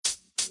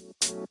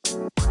Another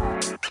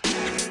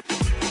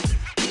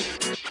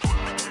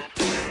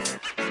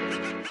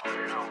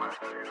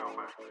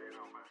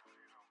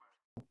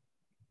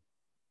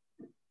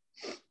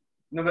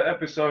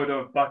episode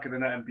of Back of the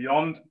Net and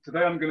Beyond. Today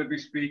I'm going to be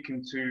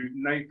speaking to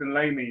Nathan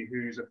Lamey,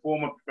 who's a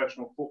former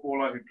professional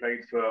footballer who played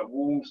for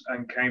Wolves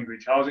and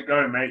Cambridge. How's it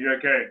going, mate? You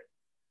okay?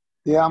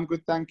 Yeah, I'm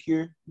good, thank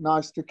you.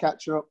 Nice to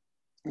catch up.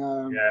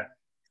 Yeah,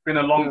 it's been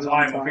a long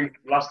time. I think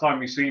last time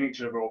we've seen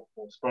each other or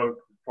spoke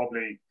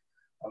probably,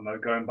 I don't know,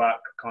 going back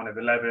kind of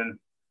 11,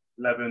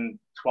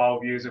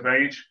 12 years of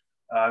age.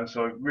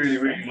 So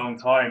really long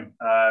time.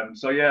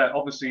 So yeah,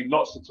 obviously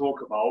lots to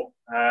talk about.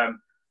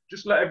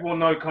 Just let everyone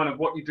know kind of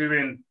what you're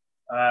doing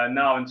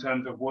now in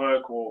terms of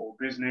work or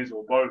business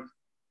or both.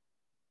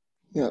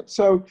 Yeah,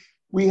 so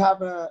we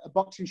have a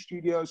boxing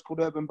studio. It's called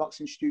Urban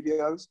Boxing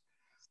Studios.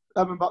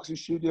 Urban Boxing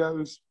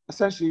Studios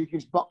essentially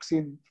gives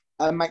boxing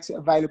and makes it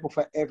available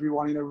for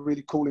everyone in a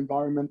really cool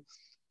environment.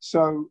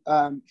 So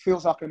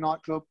feels like a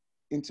nightclub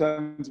in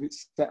terms of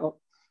its setup.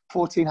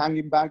 14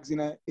 hanging bags in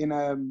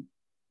a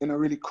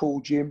really cool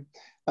gym,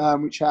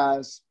 which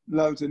has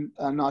loads of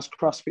nice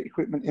CrossFit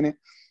equipment in it.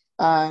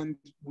 And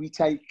we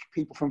take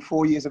people from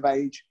 4 years of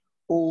age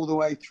all the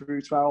way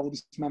through to our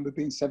oldest member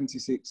being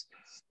 76.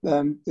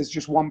 There's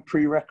just one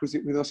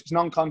prerequisite with us. It's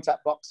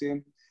non-contact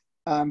boxing,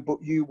 but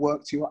you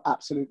work to your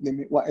absolute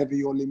limit, whatever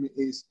your limit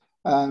is.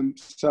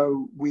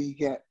 So we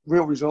get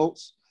real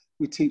results.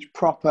 We teach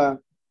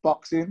proper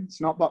boxing.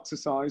 It's not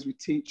boxercise. We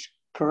teach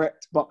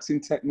correct boxing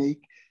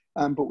technique,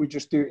 but we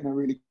just do it in a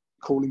really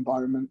cool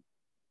environment.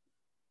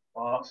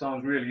 Oh, that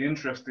sounds really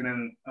interesting.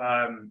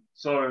 And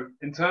so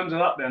in terms of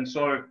that then,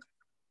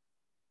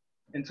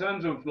 in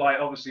terms of like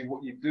obviously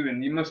what you're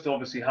doing, you must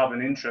obviously have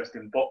an interest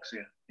in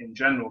boxing in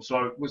general.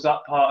 So was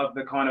that part of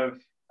the kind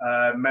of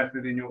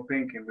method in your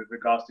thinking with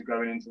regards to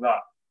going into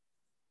that?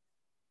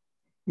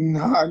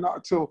 No, not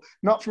at all.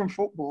 Not from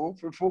football.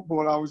 From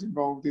football, I've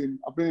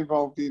been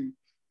involved in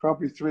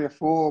probably 3 or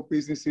 4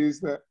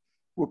 businesses that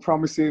were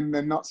promising,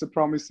 then not so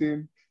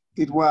promising,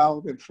 did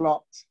well, then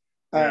flopped.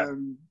 Yeah.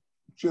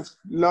 Just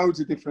loads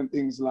of different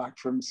things, like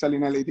from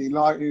selling LED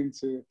lighting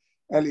to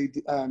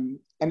LED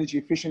energy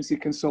efficiency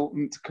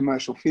consultant to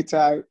commercial fit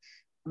out.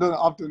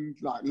 I've done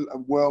like a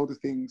world of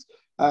things.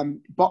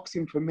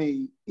 Boxing for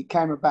me, it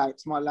came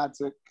about. My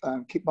lads at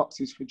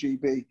Kickboxers for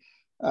GB,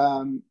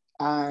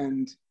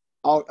 and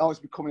I was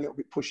becoming a little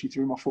bit pushy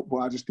through my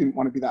football. I just didn't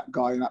want to be that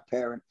guy and that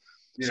parent.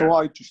 Yeah. So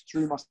I just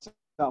threw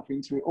myself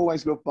into it.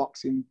 Always loved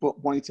boxing, but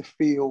wanted to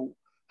feel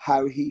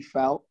how he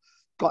felt.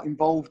 Got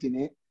involved in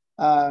it.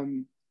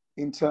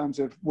 In terms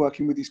of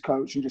working with his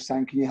coach and just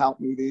saying, can you help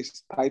me with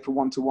this? Pay for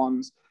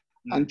one-to-ones,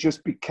 and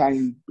just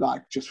became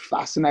like just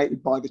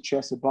fascinated by the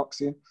chess of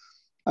boxing.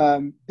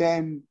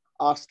 Then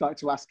I started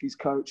to ask his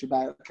coach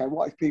about, okay,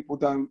 what if people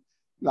don't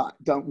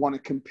want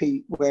to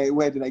compete?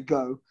 Where do they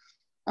go?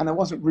 And there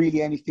wasn't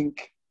really anything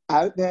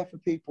out there for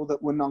people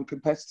that were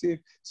non-competitive.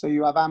 So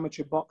you have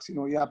amateur boxing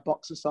or you have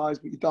boxercise,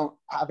 but you don't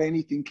have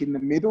anything in the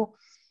middle.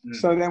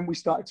 So then we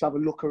started to have a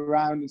look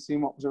around and see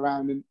what was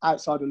around. And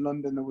outside of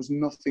London, there was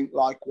nothing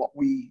like what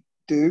we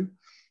do.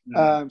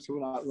 So we're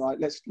like, right,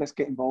 let's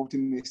get involved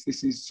in this.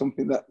 This is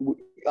something that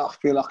I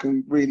feel I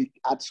can really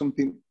add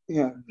something,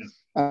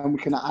 and we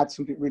can add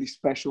something really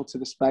special to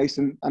the space.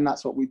 And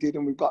that's what we did.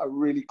 And we've got a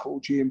really cool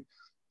gym,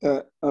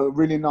 a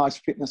really nice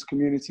fitness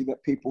community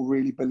that people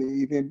really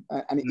believe in.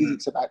 And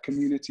it's about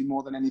community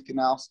more than anything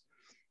else.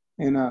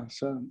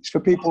 So it's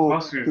for people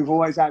who've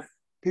always had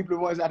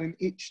an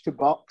itch to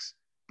box,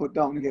 but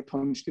don't want to get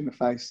punched in the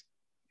face.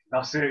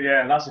 That's it,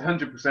 yeah. That's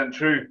 100%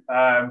 true.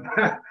 I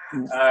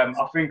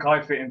think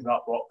I fit into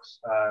that box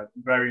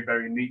very,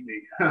 very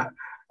neatly.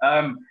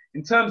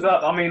 In terms of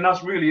that, I mean,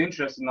 that's really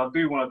interesting. I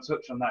do want to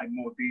touch on that in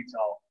more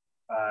detail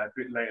a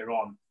bit later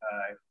on,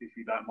 if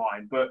you don't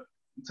mind. But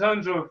in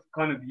terms of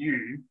kind of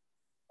you,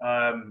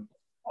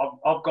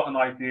 I've got an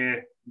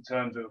idea in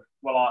terms of,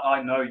 well,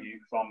 I know you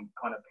from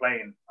kind of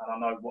playing, and I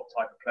know what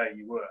type of player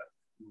you were.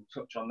 We'll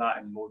touch on that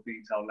in more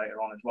detail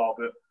later on as well.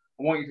 But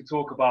I want you to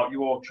talk about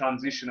your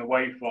transition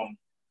away from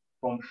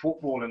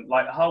football, and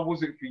like, how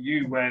was it for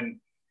you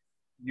when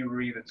you were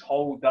either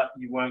told that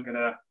you weren't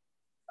gonna,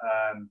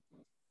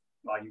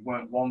 you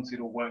weren't wanted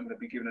or weren't going to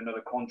be given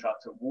another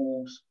contract at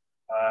Wolves,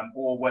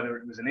 or whether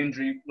it was an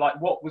injury?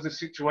 Like, what was the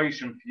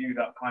situation for you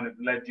that kind of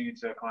led you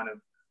to kind of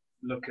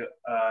look at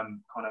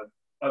kind of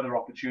other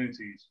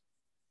opportunities?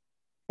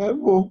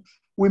 Well,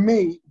 with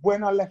me,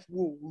 when I left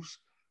Wolves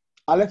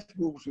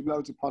with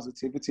loads of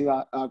positivity.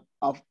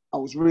 I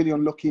was really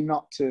unlucky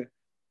not to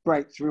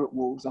break through at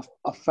Wolves.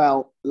 I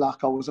felt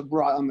like I was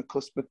right on the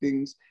cusp of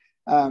things.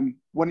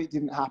 When it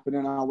didn't happen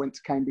and I went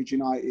to Cambridge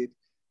United,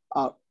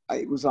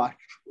 it was like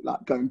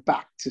going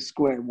back to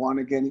square one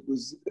again. It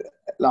was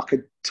like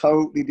a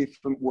totally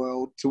different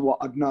world to what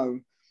I'd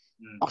known.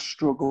 I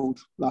struggled.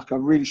 I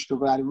really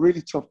struggled. I had a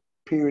really tough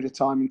period of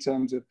time in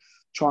terms of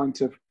trying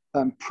to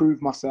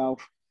prove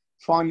myself.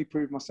 Finally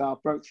proved myself,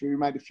 broke through,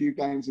 made a few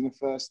games in the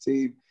first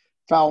team,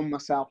 found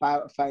myself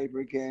out of favour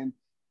again.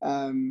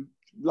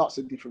 Lots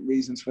of different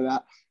reasons for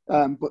that.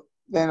 But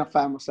then I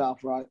found myself,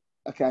 right,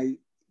 okay,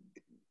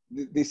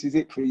 this is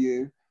it for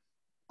you.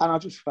 And I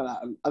just fell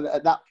out.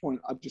 At that point,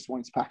 I just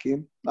wanted to pack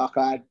in. Like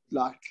I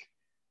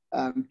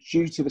had,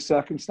 due to the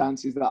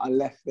circumstances that I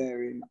left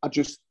there in, I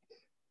just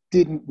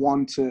didn't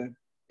want to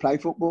play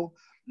football.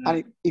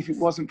 And if it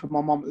wasn't for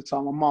my mum at the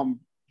time, my mum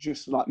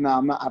just like, no,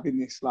 I'm not having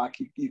this. Like,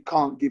 you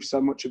can't give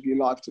so much of your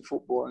life to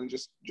football and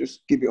just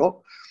give it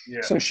up.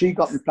 Yeah. So she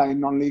got me playing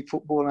non-league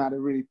football and I had a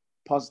really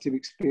positive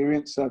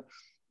experience. So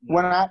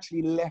when I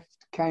actually left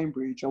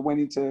Cambridge, I went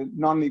into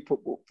non-league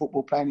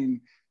football playing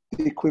in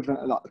the equivalent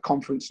of like the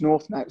Conference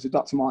North. Now it was a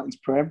Dr. Martins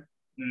Prem.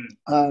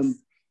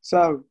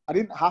 So I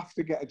didn't have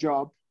to get a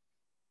job,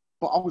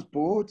 but I was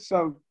bored.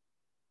 So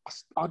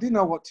I didn't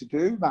know what to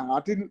do, man.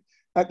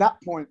 At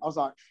that point, I was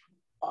like,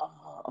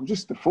 I'm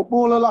just a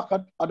footballer. Like,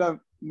 I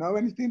don't know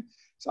anything.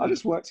 So I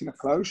just worked in a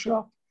clothes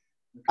shop.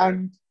 Okay.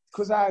 And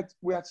because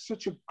we had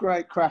such a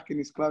great crack in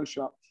this clothes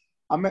shop,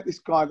 I met this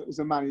guy that was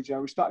a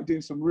manager. We started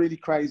doing some really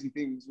crazy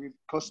things with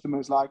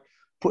customers, like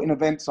putting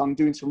events on,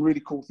 doing some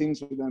really cool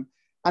things with them.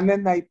 And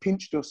then they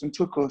pinched us and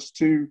took us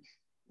to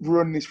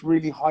run this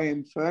really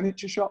high-end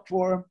furniture shop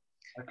for them.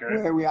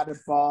 Okay. Where we had a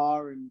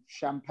bar and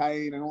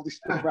champagne and all this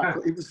stuff.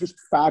 It was just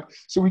bad.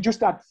 So we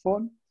just had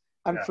fun.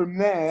 And from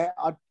there,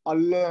 I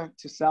learned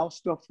to sell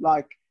stuff.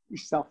 Like, we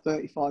sell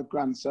 35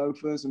 grand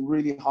sofas and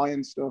really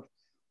high-end stuff.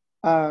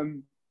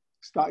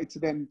 Started to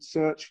then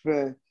search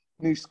for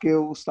new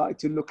skills, started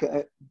to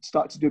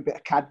do a bit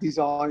of CAD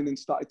design and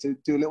started to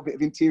do a little bit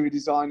of interior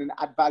design and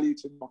add value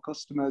to my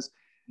customers.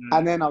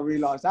 And then I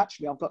realised,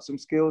 actually, I've got some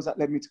skills that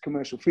led me to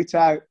commercial fit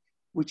out,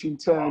 which in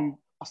turn,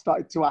 I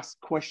started to ask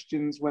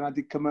questions when I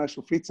did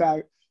commercial fit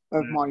out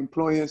of my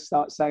employers,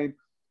 start saying,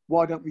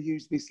 why don't we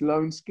use this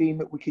loan scheme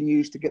that we can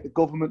use to get the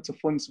government to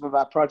fund some of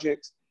our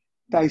projects?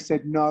 They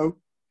said no.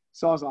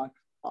 So I was like,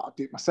 I'll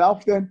do it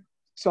myself then.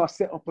 So I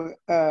set up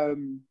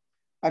an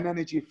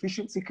energy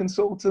efficiency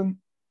consultant.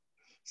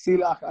 See,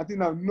 like, I didn't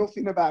know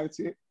nothing about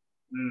it.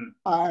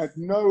 I had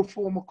no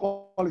formal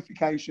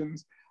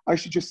qualifications. I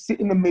used to just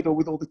sit in the middle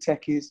with all the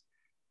techies.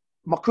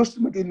 My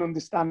customer didn't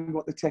understand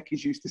what the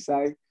techies used to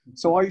say.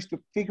 So I used to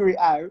figure it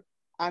out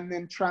and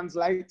then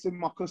translate to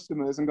my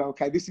customers and go,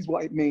 okay, this is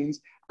what it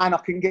means. And I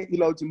can get you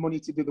loads of money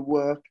to do the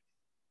work.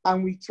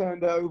 And we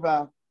turned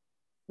over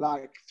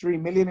like 3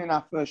 million in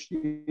our first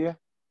year.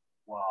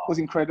 Wow. It was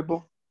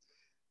incredible.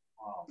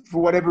 Wow.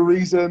 For whatever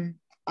reason,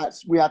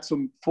 we had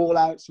some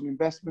fallout, some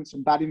investment,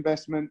 some bad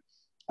investment.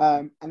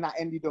 And that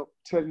ended up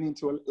turning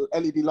into an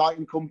LED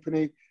lighting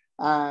company.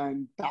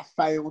 And that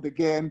failed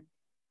again.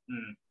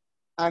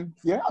 And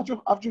yeah,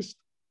 I've just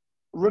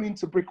run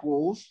into brick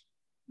walls,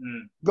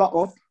 got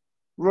up,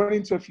 run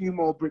into a few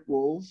more brick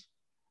walls.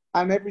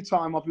 And every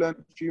time I've learned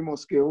a few more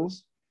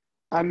skills.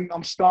 And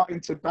I'm starting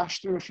to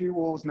bash through a few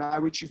walls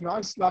now, which is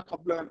nice. Like,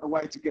 I've learned a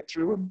way to get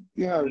through them,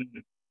 you know.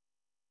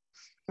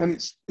 And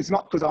it's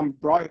not because I'm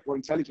bright or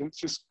intelligent. It's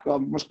just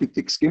must be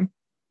thick skin.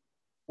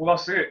 Well,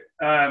 that's it.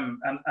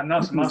 And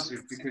that's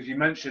massive, because you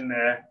mentioned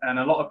there, and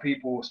a lot of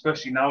people,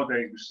 especially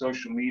nowadays with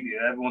social media,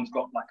 everyone's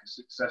got like a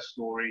success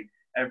story.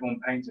 Everyone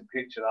paints a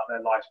picture that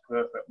their life's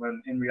perfect,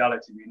 when in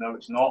reality we know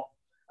it's not.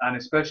 And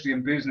especially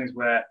in business,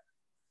 where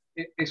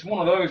it's one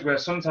of those where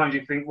sometimes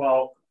you think,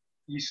 well,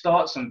 you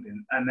start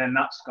something and then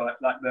that's got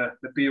like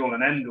the be all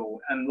and end all.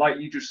 And like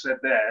you just said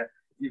there,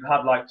 you've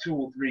had like 2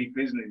 or 3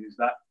 businesses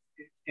that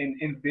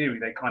in theory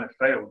they kind of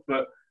failed.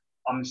 But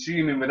I'm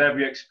assuming with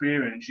every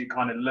experience, you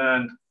kind of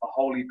learned a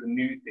whole heap of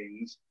new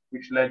things,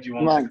 which led you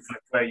on to kind of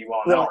where you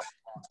are now.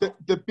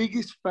 The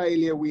biggest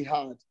failure we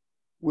had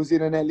was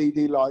in an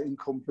LED lighting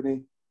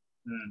company.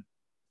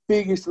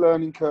 Biggest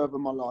learning curve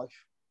of my life.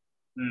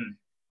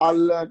 I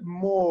learned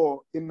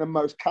more in the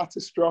most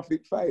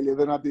catastrophic failure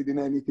than I did in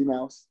anything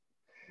else.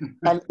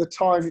 And at the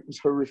time, it was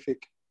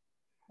horrific.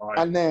 Right.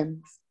 And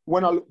then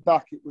when I look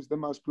back, it was the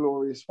most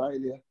glorious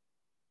failure.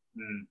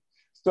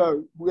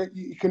 So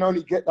you can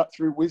only get that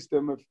through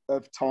wisdom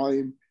of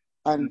time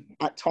and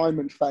at time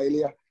and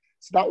failure.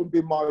 So that would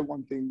be my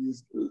one thing,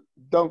 is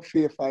don't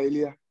fear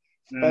failure.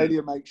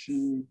 Failure makes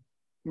you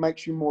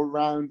more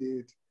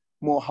rounded,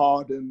 more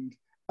hardened,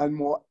 and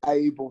more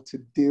able to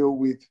deal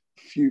with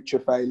future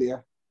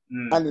failure.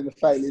 And then the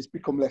failures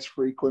become less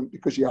frequent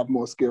because you have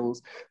more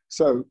skills.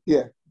 So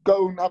yeah,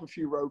 go and have a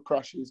few road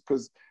crashes,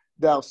 because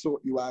they'll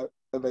sort you out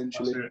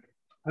eventually.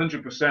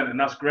 100%, and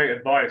that's great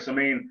advice. I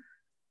mean,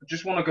 I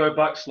just want to go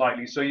back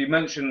slightly. So you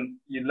mentioned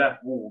you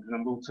left Wolves,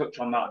 and we'll touch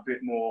on that a bit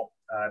more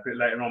a bit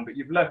later on. But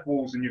you've left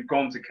Wolves and you've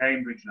gone to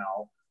Cambridge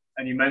now,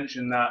 and you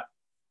mentioned that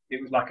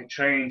it was like a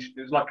change.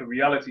 It was like a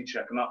reality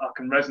check, and I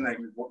can resonate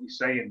with what you're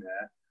saying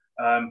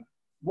there.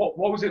 What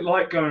was it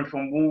like going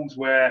from Wolves,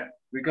 where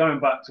we're going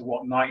back to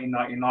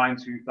 1999,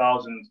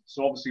 2000?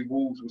 So obviously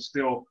Wolves was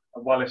still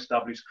a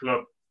well-established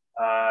club.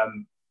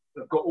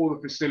 They've got all the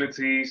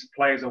facilities,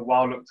 players are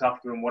well looked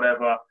after and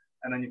whatever.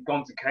 And then you've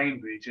gone to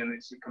Cambridge, and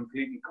it's a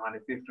completely kind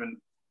of different,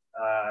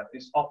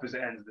 it's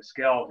opposite ends of the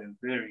scale in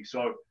theory.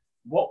 So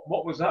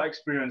what was that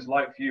experience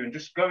like for you? And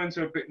just go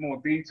into a bit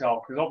more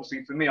detail, because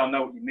obviously for me, I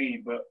know what you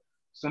mean, but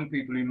some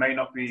people who may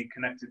not be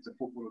connected to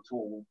football at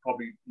all will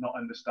probably not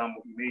understand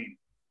what you mean.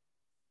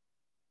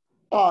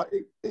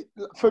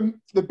 For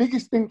the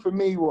biggest thing for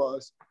me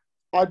was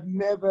I'd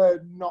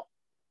never not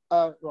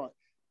right.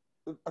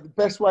 The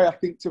best way I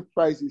think to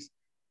phrase this,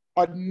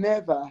 I'd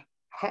never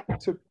had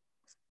to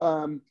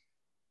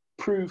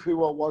prove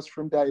who I was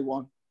from day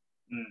one.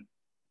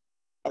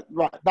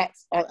 Right, that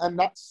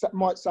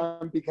might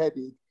sound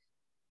big-headed,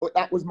 but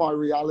that was my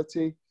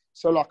reality.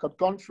 So, like, I'd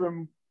gone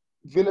from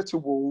Villa to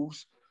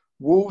Wolves.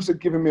 Wolves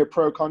had given me a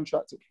pro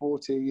contract at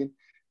 14.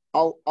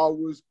 I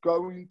was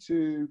going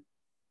to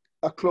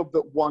a club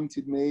that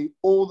wanted me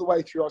all the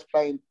way through. I was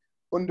playing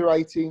under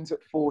 18s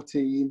at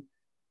 14.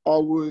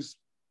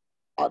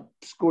 I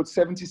scored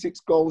 76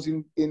 goals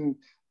in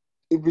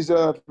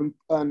reserve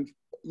and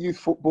youth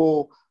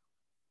football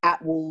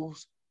at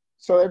Wolves.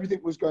 So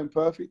everything was going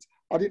perfect.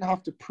 I didn't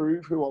have to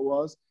prove who I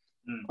was.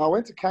 I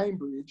went to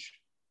Cambridge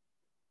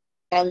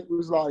and it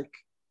was like,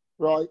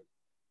 right,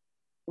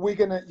 you're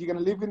gonna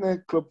live in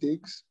the club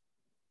digs.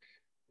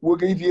 We'll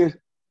give you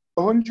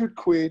 100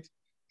 quid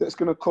that's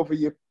gonna cover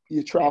your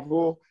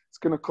travel. It's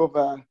gonna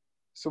cover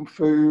some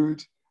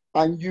food,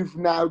 and you've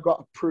now got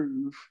to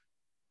prove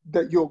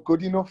that you're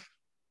good enough.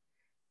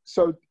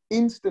 So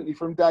instantly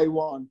from day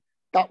one,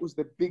 that was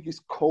the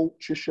biggest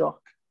culture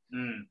shock.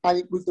 And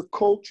it was the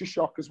culture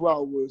shock as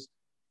well, was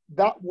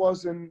that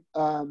wasn't,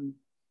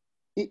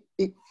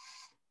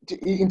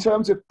 in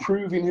terms of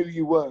proving who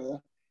you were,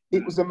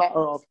 it was a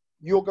matter of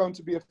you're going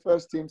to be a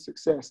first team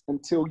success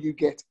until you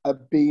get a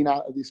bean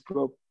out of this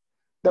club.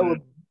 They were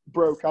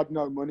broke, had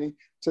no money.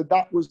 So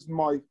that was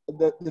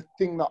the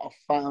thing that I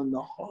found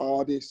the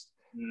hardest,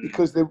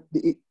 because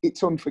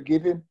it's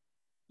unforgiving.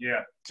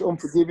 Yeah. It's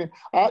unforgiving.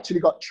 I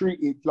actually got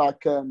treated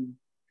like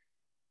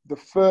the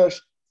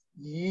first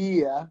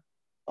year,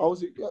 I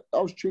was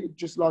treated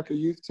just like a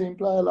youth team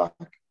player. Like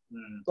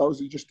I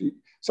was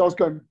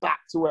going back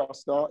to where I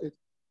started.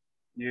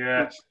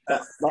 Yeah,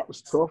 that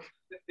was tough.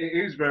 It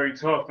is very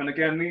tough. And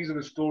again, these are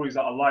the stories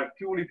that I like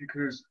purely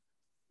because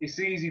it's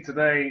easy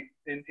today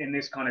in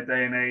this kind of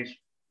day and age.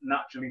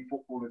 Naturally,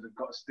 footballers have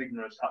got a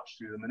stigma attached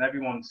to them, and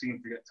everyone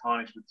seems to get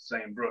tarnished with the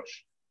same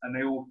brush. And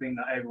they all think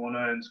that everyone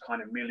earns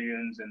kind of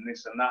millions and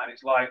this and that. And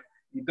it's like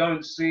you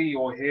don't see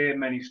or hear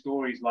many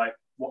stories like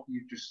what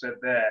you just said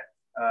there.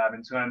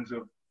 In terms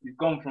of you've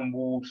gone from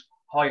Wolves,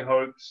 high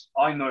hopes.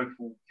 I know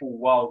full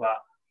well that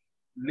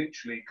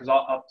literally, because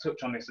I'll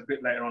touch on this a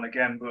bit later on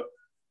again, but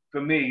for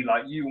me,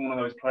 like you were one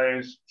of those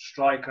players,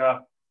 striker,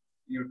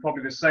 you were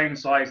probably the same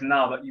size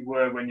now that you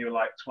were when you were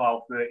like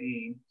 12,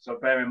 13. So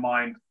bear in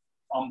mind,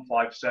 I'm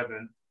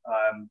 5'7",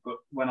 but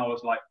when I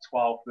was like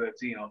 12,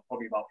 13, I was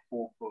probably about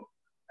 4 foot.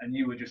 And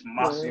you were just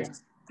massive,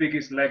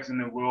 biggest legs in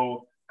the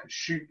world, could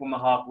shoot from the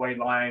halfway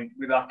line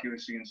with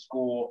accuracy and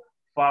score,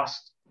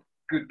 fast,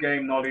 good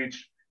game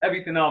knowledge,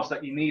 everything else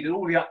that you needed,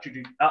 all the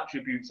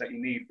attributes that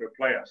you need for a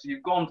player. So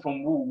you've gone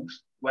from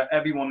Wolves, where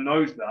everyone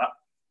knows that,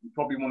 you're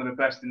probably one of the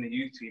best in the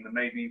youth team and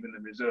maybe even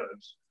the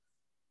reserves.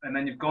 And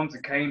then you've gone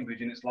to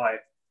Cambridge and it's like,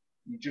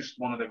 you're just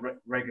one of the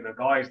regular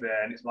guys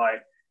there. And it's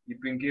like,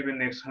 you've been given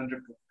this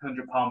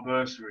 £100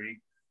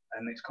 bursary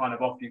and it's kind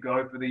of off you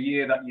go for the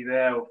year that you're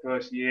there or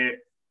first year.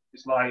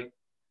 It's like,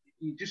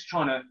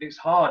 it's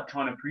hard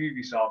trying to prove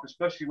yourself,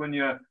 especially when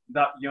you're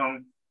that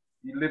young,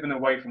 you're living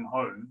away from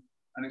home.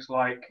 And it's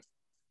like,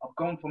 I've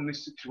gone from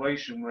this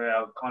situation where I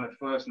was kind of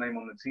first name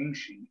on the team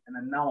sheet, and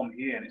then now I'm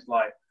here, and it's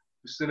like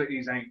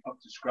facilities ain't up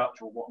to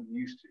scratch or what I'm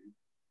used to,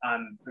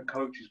 and the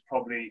coaches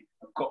probably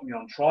have got me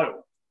on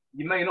trial.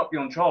 You may not be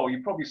on trial,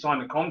 you probably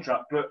signed a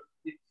contract, but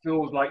it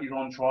feels like you're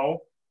on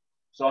trial.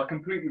 So I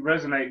completely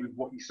resonate with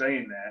what you're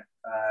saying there,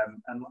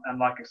 and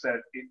like I said,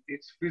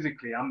 it's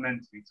physically and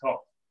mentally tough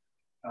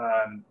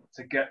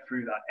to get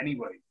through that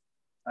anyway.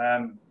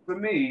 For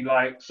me,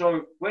 like,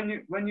 so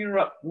when you're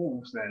at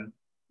Wolves then,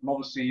 and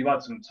obviously you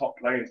had some top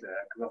players there,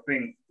 because I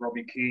think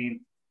Robbie Keane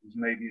was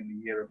maybe in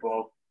the year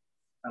above,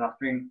 and I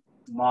think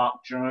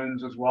Mark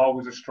Jones as well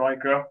was a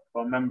striker, if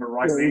I remember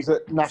rightly. Yeah, he was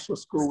at national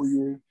school with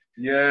you.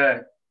 Yeah.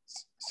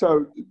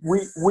 So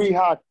we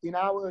had in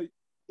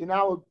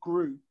our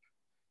group.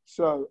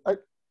 So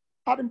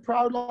Adam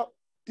Proudlock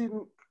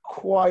didn't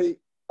quite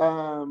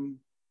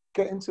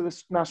get into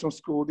the national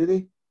school, did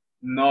he?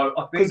 No,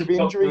 I think because of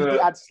injury, he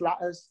had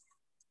Slatters.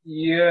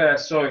 Yeah,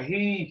 so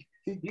he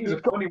was a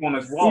funny one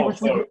as well.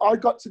 I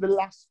got to the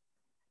last.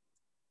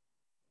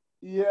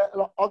 Yeah,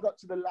 I got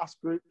to the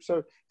last group. So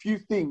if you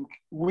think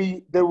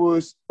there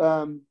was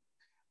at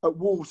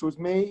Wolves was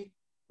me,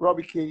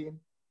 Robbie Keane,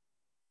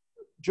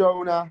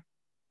 Jonah,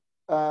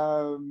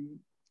 Adam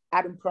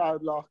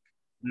Proudlock,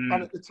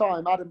 and at the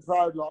time Adam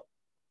Proudlock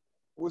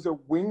was a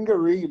winger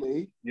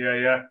really.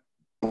 Yeah.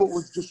 But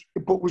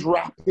was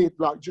rapid,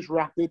 just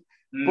rapid.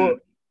 But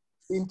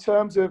in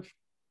terms of,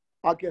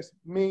 I guess,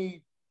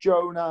 me,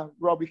 Jonah,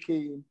 Robbie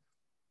Keane,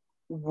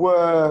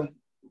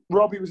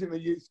 Robbie was in the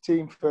youth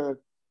team for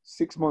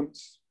 6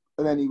 months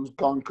and then he was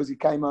gone because he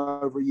came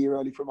over a year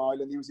early from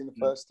Ireland. He was in the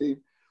first team.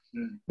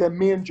 Then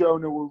me and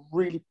Jonah were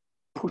really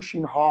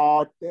pushing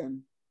hard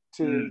then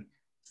to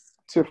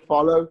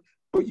follow.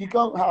 But you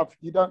don't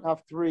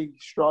have three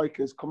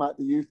strikers come out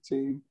the youth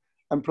team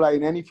and play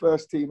in any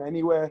first team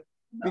anywhere,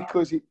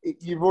 because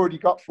you've already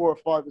got 4 or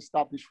 5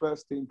 established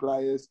first team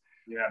players.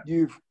 Yeah.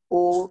 You've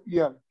all,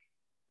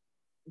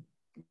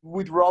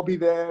 with Robbie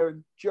there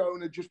and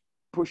Jonah just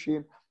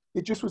pushing,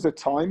 it just was a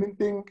timing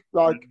thing.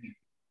 Like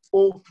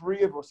all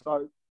 3 of us,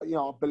 I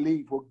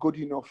believe, were good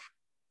enough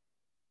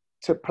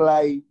to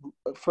play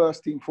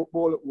first team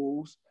football at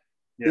Wolves.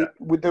 Yeah.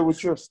 There was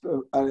just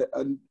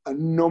a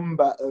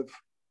number of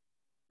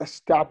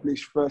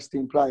established first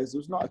team players. There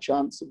was not a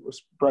chance of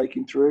us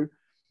breaking through.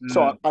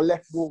 So I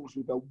left Wolves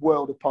with a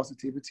world of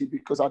positivity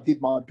because I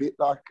did my bit.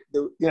 I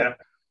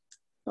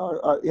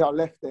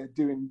left there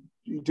doing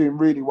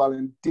really well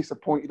and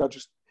disappointed. I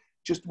just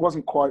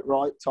wasn't quite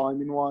right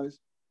timing wise.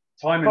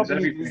 Timing's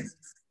everything.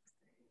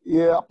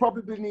 I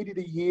probably needed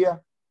a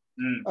year.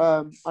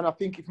 And I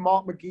think if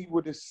Mark McGee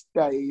would have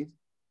stayed,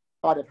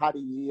 I'd have had a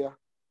year.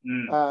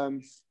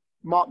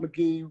 Mark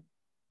McGee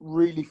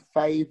really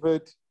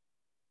favoured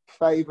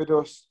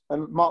us,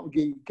 and Mark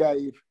McGee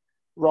gave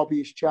Robbie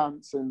his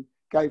chance and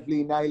gave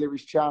Lee Naylor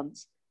his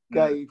chance.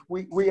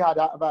 We had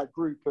out of our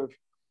group of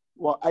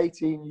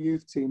 18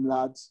 youth team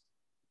lads,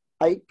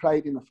 8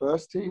 played in the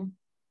first team.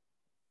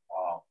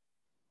 Wow,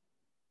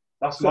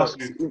 that's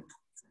massive.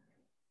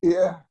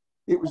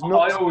 It was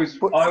nuts.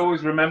 I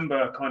always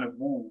remember kind of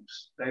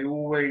Wolves. They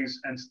always,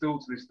 and still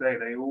to this day,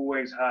 they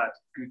always had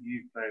good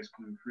youth players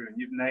coming through. And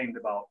you've named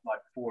about like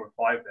 4 or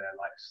 5 there,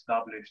 like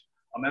established.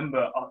 I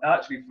remember, I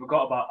actually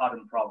forgot about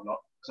Adam Pravlok,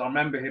 because I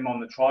remember him on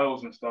the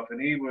trials and stuff,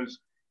 and he was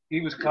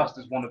cast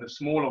as one of the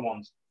smaller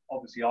ones.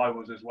 Obviously, I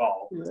was as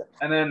well. Yeah.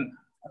 And then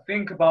I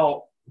think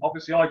about,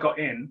 obviously, I got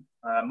in.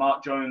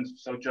 Mark Jones,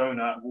 so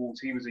Jonah at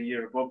Wolves, he was a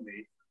year above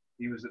me.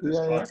 He was at the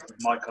strike with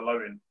Michael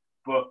Owen.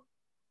 But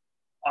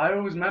I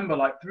always remember,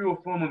 like 3 or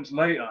 4 months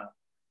later,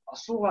 I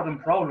saw Adam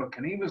Pravlok,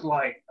 and he was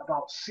like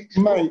about 6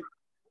 Mate,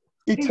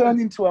 he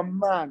turned into a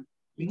man.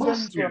 He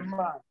turned into a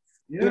man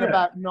in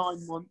about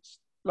 9 months.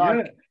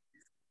 Like,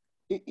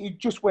 it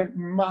just went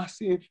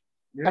massive.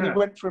 Yeah. And he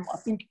went from, I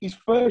think, his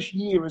first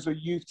year as a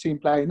youth team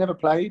player, he never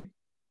played.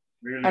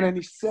 Really? And then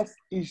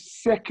his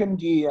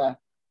second year,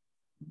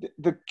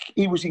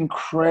 he was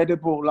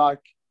incredible. Like,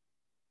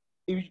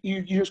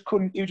 you just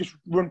couldn't, he would just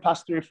run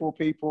past 3 or 4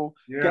 people,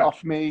 get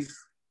off me.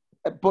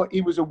 But he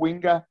was a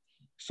winger.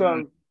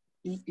 So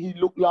he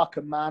looked like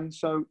a man.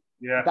 So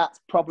that's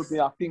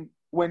probably, I think,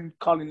 when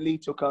Colin Lee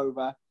took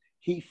over,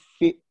 he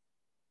fit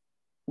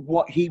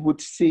what he would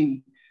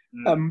see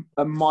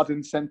a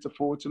modern centre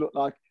forward to look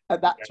like.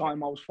 At that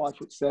time, I was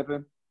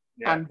 5'7"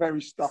 and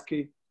very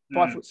stocky.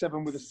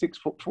 5'7" with a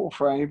 6'4"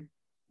 frame.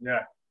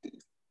 Yeah.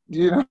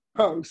 You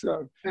know,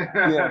 so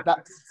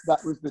that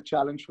was the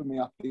challenge for me,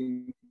 I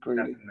think,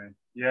 really. Definitely.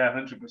 Yeah,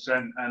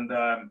 100%.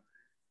 And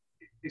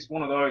it's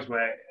one of those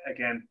where,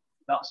 again,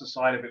 that's a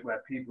side of it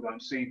where people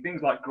don't see.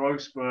 Things like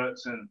growth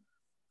spurts and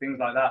things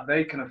like that,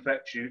 they can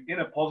affect you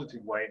in a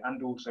positive way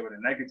and also in a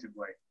negative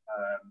way.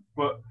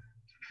 But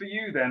for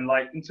you then,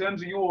 like in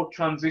terms of your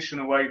transition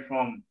away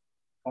from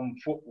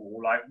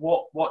football, like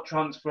what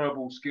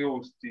transferable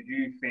skills did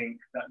you think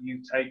that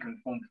you've taken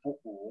from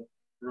football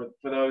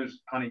for those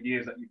kind of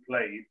years that you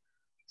played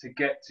to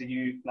get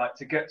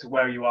to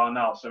where you are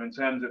now? So in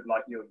terms of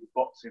like your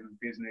boxing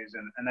business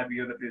and every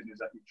other business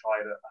that you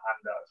tried a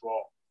hand at as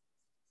well.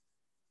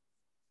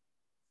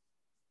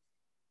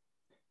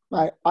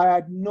 I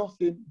had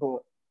nothing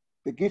but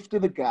the gift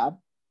of the gab.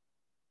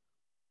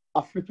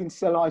 I flipping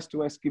sell ice to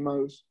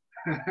Eskimos,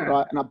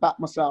 right? And I backed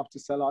myself to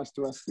sell ice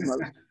to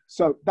Eskimos.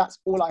 So that's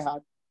all I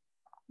had.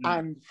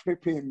 And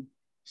flipping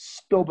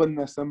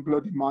stubbornness and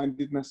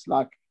bloody-mindedness.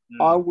 Like,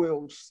 I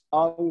will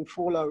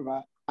fall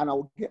over and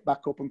I'll get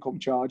back up and come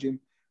charging.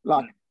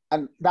 Like,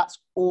 and that's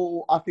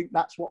all, I think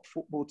that's what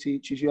football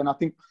teaches you. And I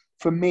think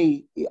for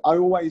me, I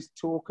always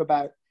talk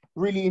about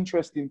really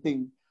interesting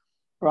thing,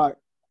 right?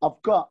 I've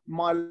got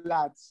my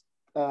lads,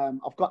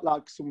 I've got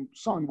like some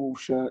signed Wolves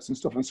shirts and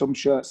stuff and some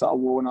shirts that I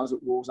wore when I was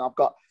at Wolves. And I've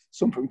got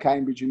some from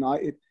Cambridge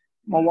United.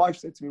 My wife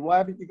said to me, why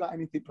haven't you got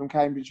anything from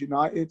Cambridge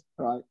United,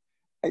 right?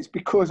 It's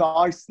because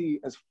I see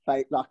it as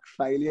like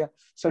failure.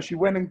 So she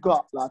went and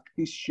got like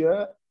this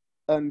shirt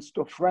and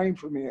stuff framed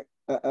for me.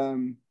 It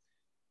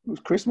was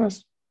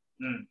Christmas.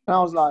 And I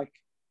was like,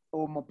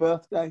 or my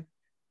birthday.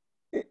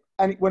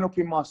 And it went up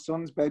in my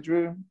son's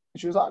bedroom.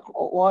 And she was like,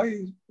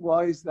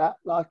 why is that?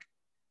 Like,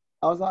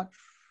 I was like,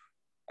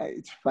 hey,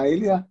 it's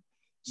failure.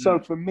 So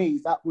for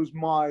me, that was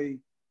my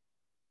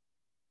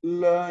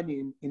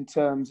learning in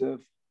terms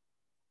of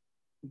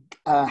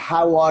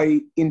how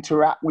I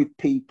interact with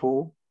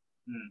people,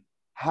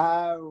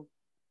 how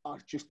I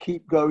just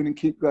keep going and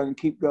keep going and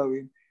keep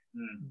going.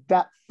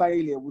 That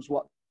failure was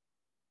what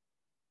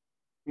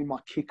gave me my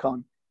kick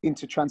on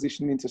into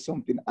transitioning into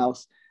something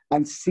else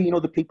and seeing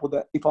other people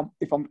that,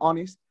 if I'm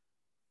honest,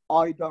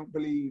 I don't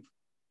believe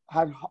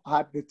had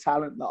the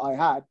talent that I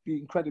had, be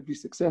incredibly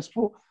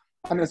successful.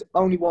 And there's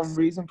only one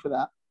reason for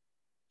that.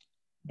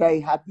 They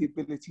had the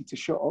ability to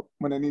shut up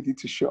when they needed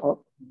to shut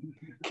up,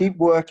 keep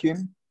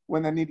working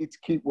when they needed to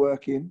keep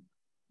working,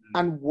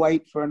 and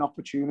wait for an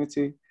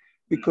opportunity.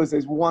 Because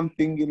there's one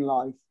thing in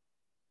life,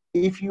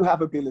 if you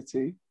have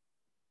ability,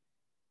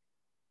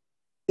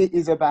 it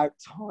is about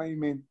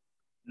timing.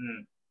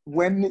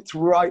 When it's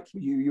right for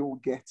you,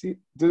 you'll get it.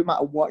 Doesn't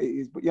matter what it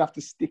is, but you have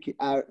to stick it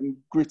out and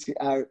grit it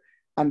out,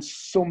 and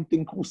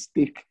something will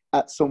stick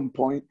at some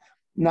point.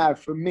 Now,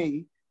 for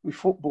me, with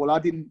football, I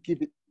didn't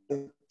give it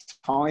the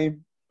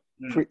time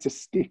for it to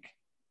stick.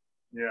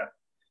 Yeah.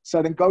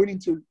 So then going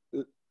into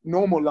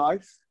normal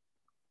life,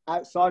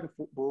 outside of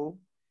football,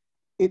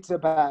 it's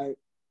about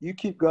you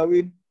keep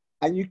going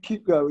and you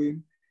keep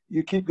going,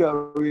 you keep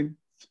going,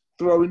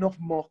 throw enough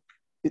muck,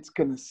 it's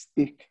going to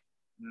stick.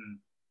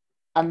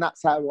 And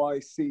that's how I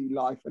see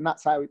life. And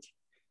that's how it's,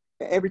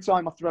 every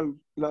time I throw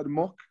a load of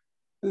muck,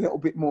 a little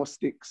bit more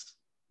sticks.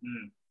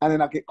 And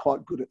then I get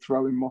quite good at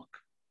throwing muck.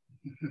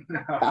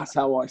 That's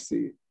how I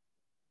see it.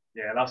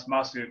 Yeah, that's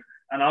massive.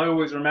 And I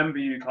always remember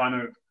you kind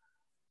of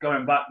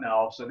going back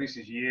now, so this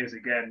is years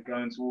again,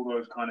 going to all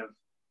those kind of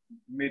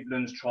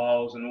Midlands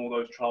trials and all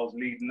those trials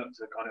leading up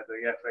to kind of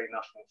the FA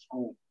National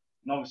School.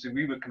 And obviously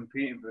we were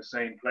competing for the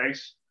same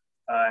place.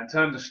 In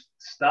terms of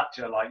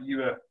stature, like you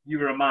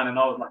were a man and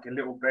I was like a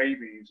little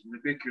baby. It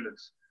was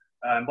ridiculous.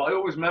 But I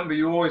always remember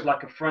you were always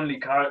like a friendly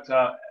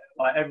character,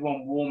 like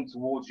everyone warmed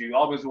towards you.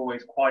 I was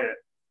always quiet,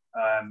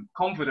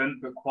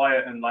 confident, but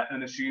quiet and like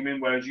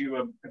unassuming, whereas you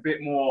were a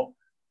bit more,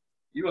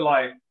 you were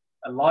like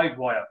a live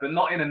wire, but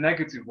not in a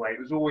negative way. It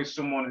was always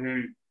someone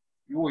who,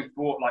 you always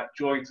brought like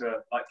joy to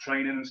like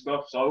training and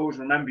stuff. So I always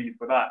remember you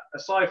for that,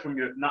 aside from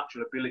your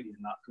natural ability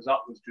in that, because that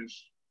was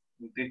just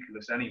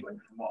ridiculous anyway,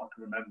 from what I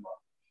can remember.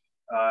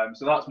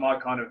 So that's my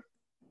kind of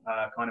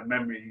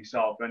memory of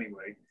yourself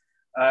anyway.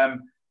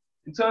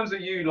 In terms of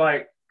you,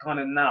 like kind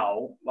of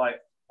now, like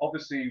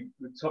obviously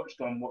we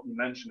touched on what you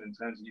mentioned in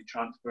terms of your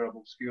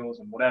transferable skills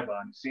and whatever,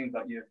 and it seems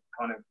like you've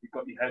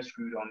got your head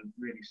screwed on,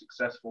 really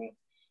successful.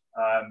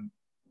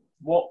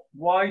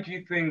 Why do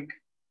you think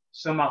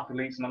some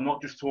athletes, and I'm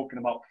not just talking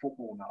about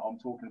football now, I'm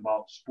talking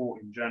about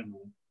sport in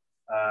general,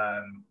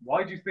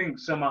 why do you think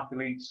some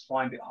athletes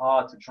find it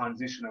hard to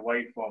transition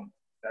away from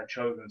their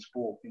chosen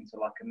sport into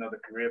like another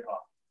career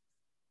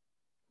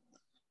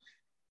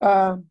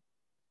path?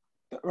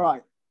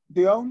 Right.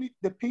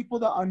 The people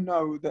that I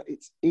know that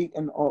it's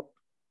eaten up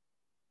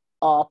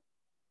are,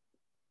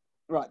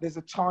 right, there's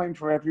a time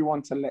for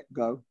everyone to let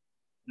go.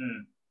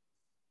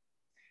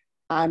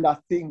 And I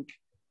think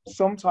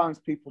sometimes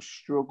people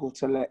struggle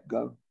to let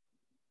go.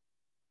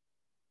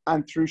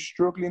 And through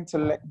struggling to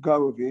let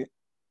go of it,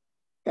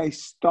 they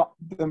stop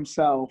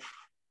themselves.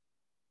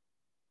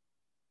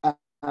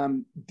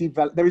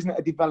 There isn't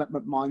a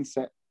development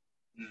mindset.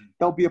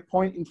 There'll be a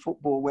point in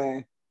football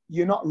where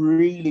you're not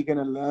really going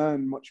to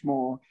learn much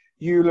more.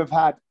 You'll have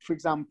had, for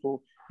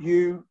example,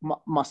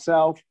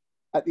 myself,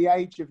 at the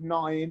age of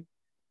 9,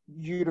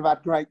 you'd have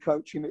had great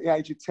coaching. At the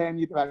age of 10,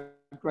 you'd have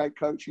had great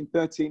coaching.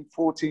 13,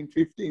 14,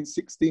 15,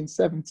 16,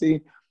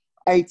 17,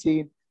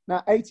 18.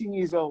 Now, 18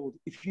 years old,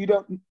 if you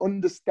don't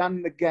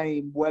understand the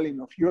game well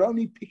enough, you're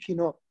only picking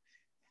up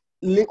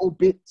little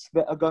bits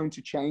that are going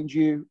to change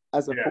you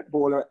as a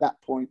footballer at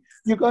that point.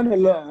 You're going to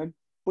learn,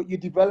 but your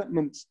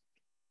development,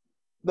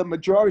 the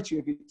majority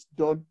of it's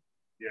done.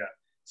 Yeah.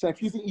 So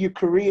if you think your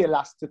career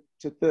lasts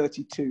to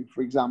 32,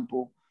 for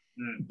example,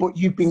 but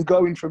you've been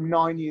going from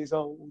 9 years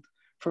old,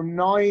 from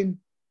 9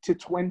 to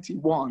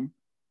 21,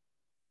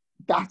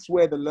 that's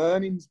where the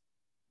learning's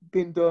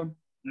been done.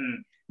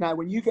 Now,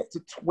 when you get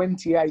to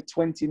 28,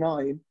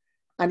 29,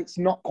 and it's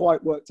not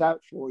quite worked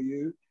out for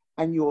you,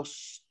 and you're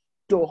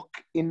stuck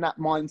in that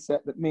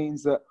mindset that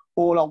means that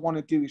all I want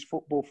to do is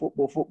football,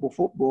 football, football,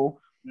 football,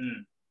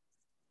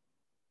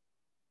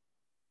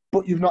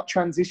 but you've not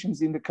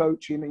transitioned into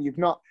coaching and you've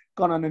not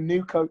gone on a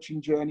new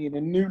coaching journey and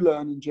a new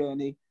learning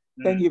journey,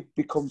 then you've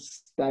become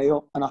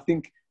stale. And I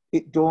think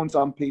it dawns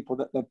on people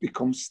that they've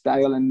become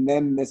stale, and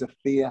then there's a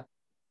fear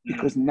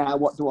because now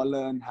what do I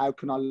learn? How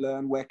can I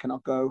learn? Where can I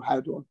go?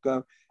 How do I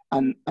go?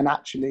 And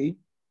actually,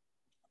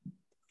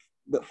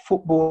 that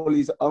football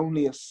is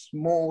only a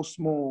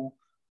small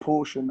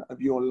portion of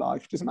your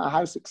life. Doesn't matter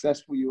how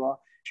successful you are.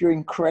 If you're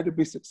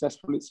incredibly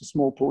successful, it's a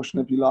small portion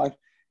of your life.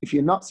 If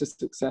you're not so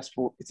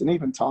successful, it's an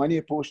even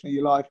tinier portion of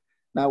your life.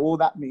 Now, all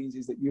that means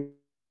is that you have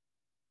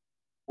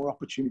more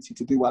opportunity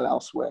to do well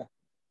elsewhere.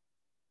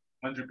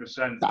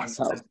 100%. That's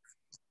how.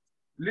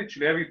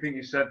 Literally everything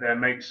you said there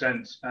makes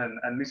sense,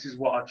 and this is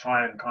what I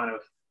try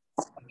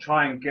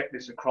and get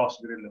this across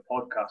within the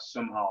podcast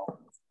somehow,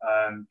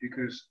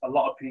 because a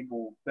lot of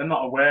people, they're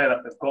not aware that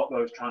they've got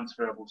those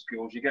transferable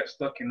skills. You get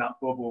stuck in that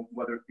bubble,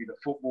 whether it be the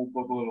football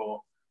bubble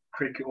or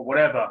cricket or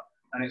whatever,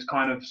 and it's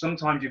kind of,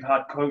 sometimes you've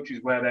had coaches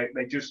where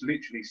they just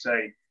literally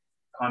say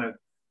kind of,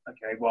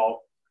 okay,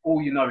 well,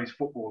 all you know is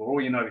football or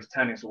all you know is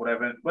tennis or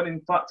whatever, but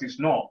in fact it's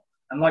not.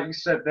 And like you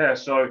said there,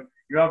 so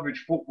your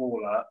average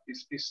footballer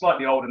is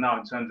slightly older now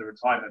in terms of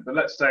retirement, but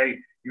let's say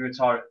you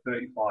retire at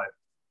 35.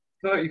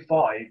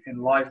 35 in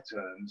life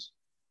terms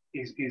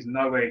is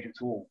no age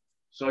at all.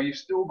 So you've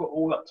still got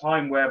all that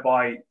time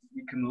whereby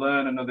you can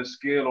learn another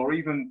skill or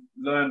even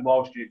learn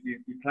whilst you're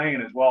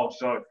playing as well.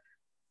 So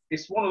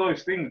it's one of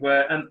those things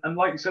where, and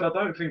like you said, I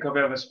don't think I've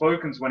ever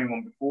spoken to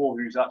anyone before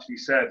who's actually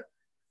said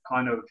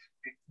kind of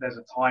there's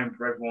a time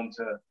for everyone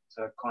to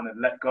kind of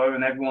let go,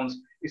 and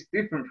it's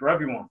different for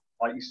everyone,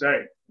 like you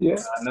say. Yeah.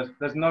 And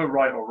there's no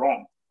right or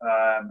wrong.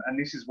 And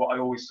this is what I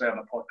always say on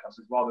the podcast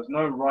as well. There's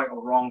no right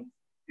or wrong.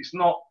 It's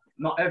not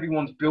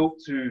everyone's built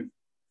to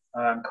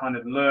kind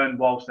of learn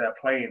whilst they're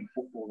playing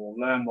football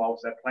or learn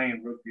whilst they're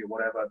playing rugby or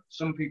whatever.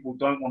 Some people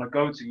don't want to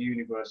go to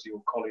university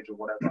or college or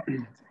whatever.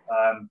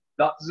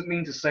 That doesn't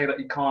mean to say that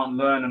you can't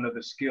learn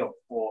another skill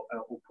or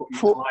put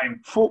your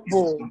time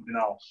into something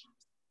else.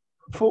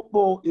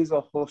 Football is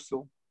a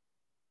hustle,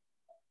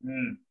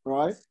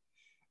 right?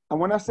 And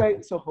when I say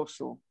it's a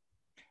hustle,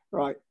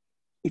 right,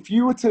 if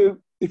you were to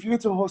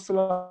hustle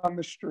on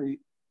the street,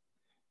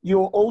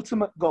 your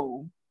ultimate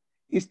goal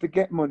is to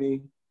get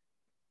money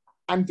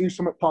and do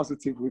something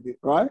positive with it,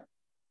 right?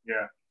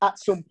 Yeah. At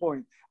some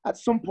point,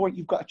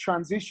 you've got to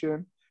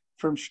transition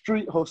from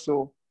street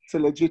hustle to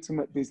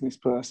legitimate business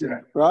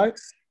person, right?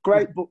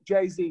 Great book,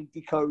 Jay-Z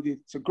Decoded.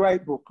 It's a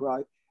great book,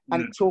 right?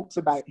 And it talks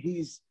about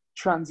his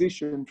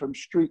transition from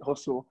street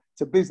hustle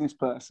to business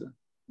person.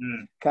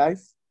 Okay?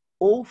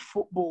 All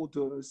football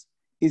does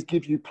is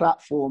give you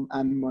platform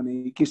and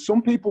money. It gives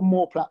some people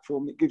more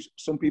platform, it gives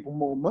some people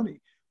more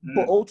money.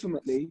 But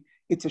ultimately,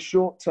 it's a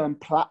short-term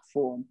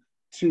platform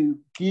to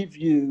give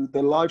you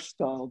the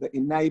lifestyle that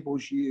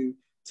enables you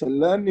to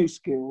learn new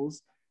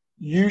skills,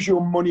 use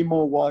your money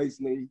more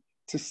wisely,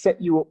 to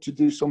set you up to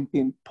do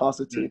something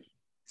positive.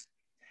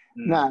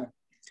 Now,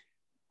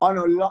 I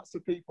know lots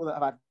of people that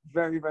have had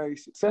very, very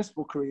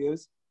successful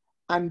careers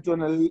and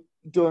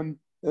done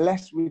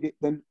less with it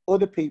than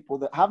other people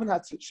that haven't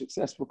had such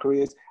successful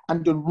careers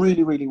and done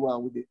really, really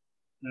well with it.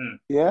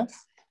 Yeah?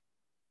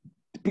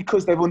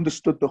 Because they've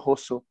understood the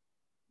hustle.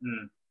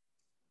 And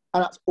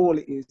that's all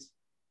it is.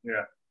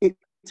 Yeah.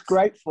 It's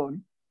great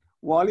fun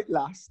while it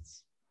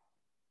lasts.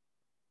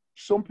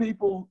 Some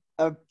people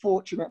are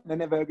fortunate they're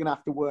never going to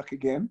have to work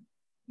again.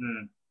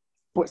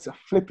 But it's a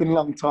flipping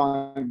long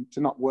time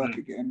to not work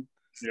again.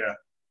 Yeah.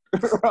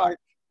 Right?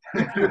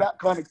 If you're that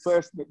kind of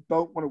person that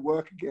don't want to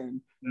work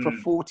again for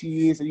 40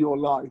 years of your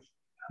life,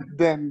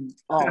 then,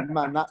 oh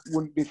man, that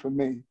wouldn't be for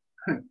me.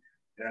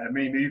 Yeah,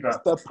 me neither.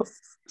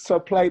 So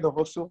play the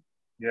hustle.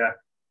 Yeah,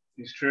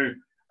 it's true.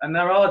 And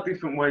there are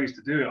different ways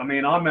to do it. I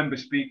mean, I remember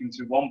speaking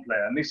to one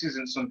player, and this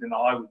isn't something that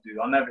I would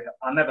do. I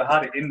never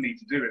had it in me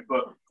to do it,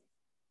 but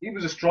he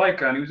was a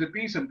striker and he was a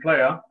decent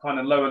player, kind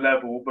of lower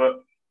level,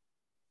 but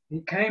he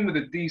came with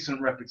a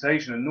decent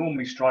reputation, and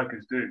normally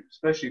strikers do,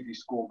 especially if you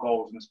score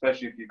goals and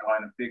especially if you're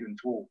kind of big and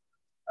tall.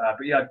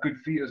 But he had good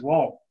feet as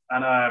well.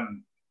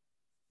 And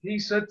he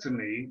said to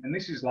me, and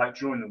this is like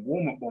during the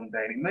warm-up one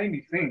day, and it made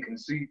me think and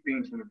see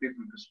things from a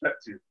different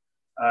perspective.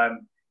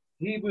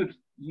 He would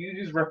use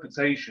his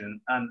reputation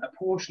and a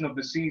portion of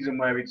the season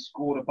where he'd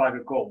scored a bag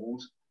of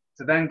goals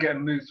to then get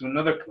him moved to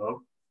another club,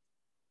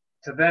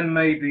 to then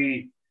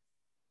maybe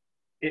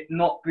it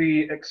not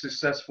be as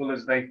successful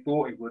as they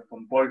thought it would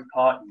from both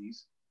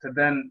parties, to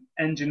then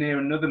engineer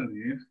another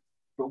move.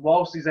 But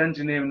whilst he's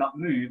engineering that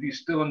move, he's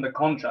still under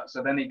contract.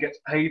 So then he gets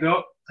paid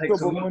up,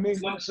 takes a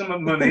lump sum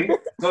of money,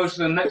 goes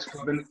to the next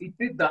club. And he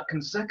did that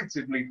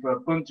consecutively for a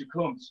bunch of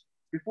clubs.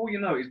 Before you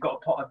know it, he's got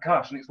a pot of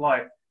cash. And it's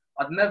like,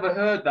 I'd never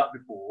heard that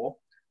before.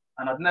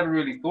 And I'd never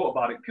really thought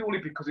about it, purely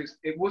because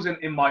it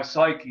wasn't in my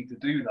psyche to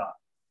do that.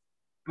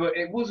 But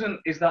it wasn't,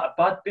 is that a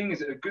bad thing?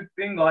 Is it a good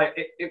thing? Like,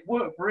 it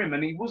worked for him,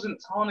 and he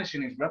wasn't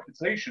tarnishing his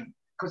reputation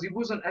because he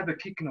wasn't ever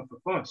kicking up a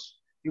fuss.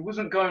 He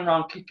wasn't going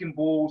around kicking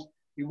balls.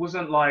 He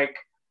wasn't like,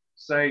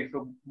 say,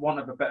 for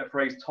want of a better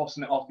phrase,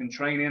 tossing it off in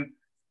training.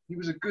 He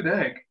was a good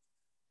egg.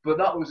 But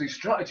that was his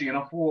strategy. And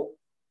I thought,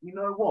 you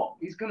know what?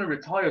 He's going to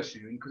retire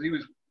soon because he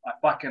was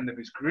at back end of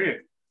his career.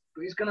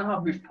 But he's going to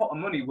have this pot of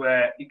money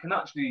where he can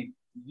actually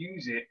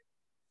use it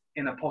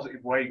in a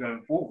positive way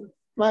going forward.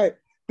 Right.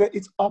 That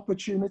it's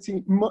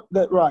opportunity.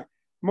 Right.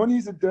 Money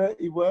is a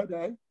dirty word,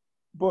 eh?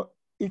 But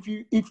if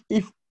you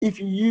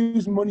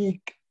use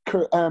money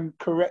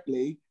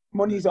correctly,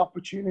 money is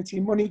opportunity.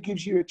 Money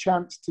gives you a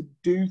chance to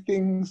do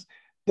things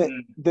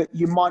that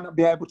you might not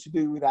be able to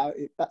do without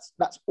it.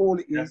 That's all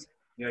it is.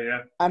 Yeah.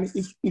 And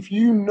if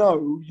you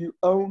know you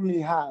only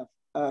have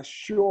a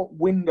short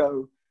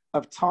window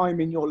of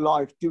time in your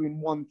life doing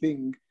one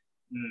thing,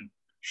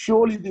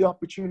 surely the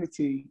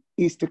opportunity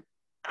is to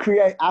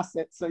create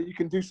assets so you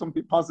can do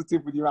something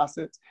positive with your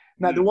assets.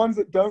 Now, the ones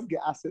that don't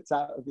get assets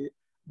out of it,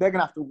 they're going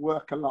to have to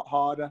work a lot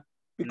harder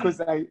because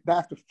they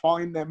have to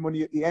find their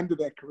money at the end of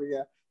their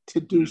career to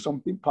do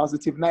something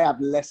positive, and they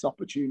have less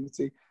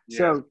opportunity. Yeah.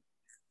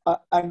 So,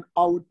 and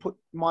I would put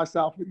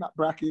myself in that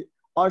bracket.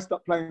 I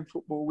stopped playing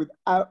football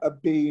without a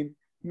bean,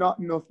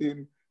 not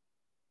nothing.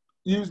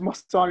 Used my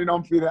signing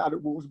on fee that I had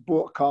at Wolves,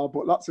 bought a car,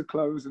 bought lots of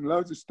clothes and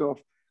loads of stuff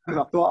because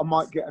I thought I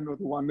might get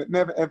another one that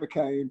never ever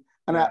came.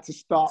 And I had to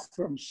start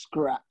from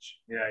scratch.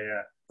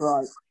 Yeah.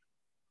 Right.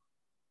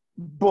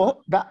 But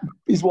that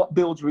is what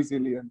builds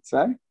resilience,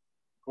 eh? Of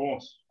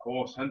course,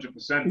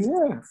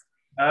 100%.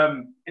 Yeah.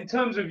 In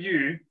terms of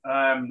you,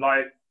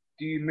 like,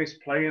 do you miss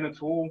playing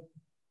at all?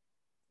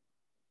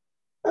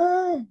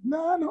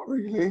 No, not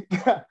really.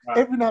 Right.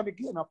 Every now and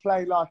again, I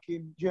play like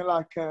in,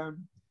 like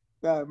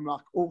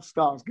all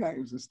stars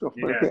games and stuff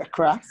for a Yeah. bit of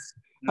crass,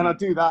 and I Mm.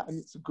 do that, and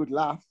it's a good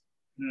laugh.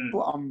 Mm.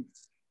 But I'm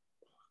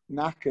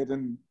knackered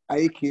and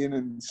aching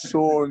and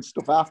sore and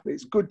stuff after.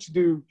 It's good to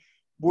do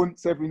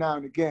once every now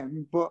and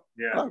again, but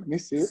I Yeah. don't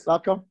miss it.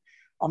 Like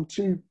I'm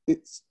too.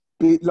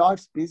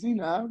 Life's busy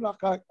now.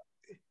 Like I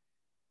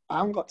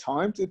haven't got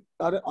time to.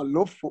 I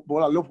love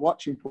football. I love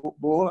watching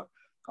football.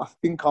 I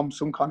think I'm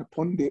some kind of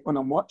pundit when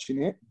I'm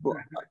watching it, but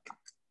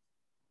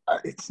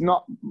it's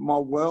not my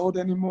world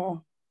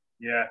anymore.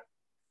 Yeah.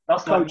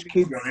 That's like Coach me, to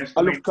kids. be honest.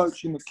 I I love mean,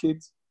 coaching the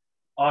kids.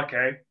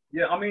 okay.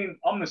 Yeah, I mean,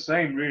 I'm the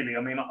same, really.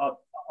 I mean, I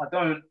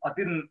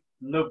didn't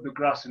love the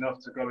grass enough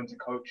to go into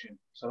coaching.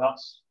 So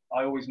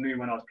I always knew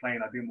when I was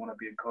playing, I didn't want to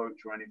be a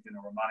coach or anything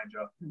or a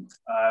manager.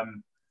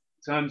 In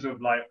terms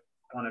of like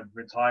kind of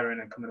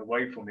retiring and coming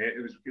away from it,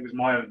 it was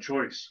my own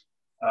choice.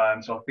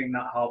 So I think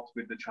that helped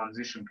with the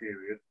transition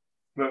period.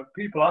 But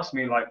people ask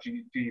me like, do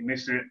you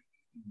miss it?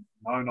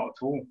 No, not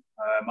at all.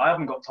 I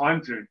haven't got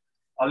time to.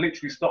 I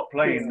literally stopped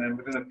playing, and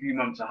within a few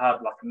months, I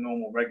had like a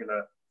normal,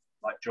 regular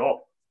like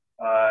job.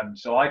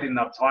 So I didn't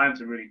have time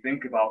to really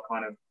think about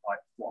kind of like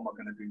what am I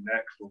going to do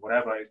next or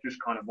whatever. It's just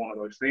kind of one of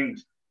those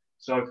things.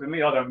 So for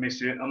me, I don't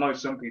miss it. I know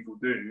some people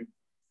do.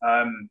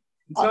 In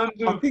terms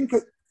I of,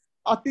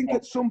 think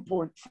at some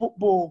point,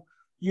 football,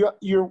 you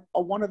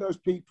are one of those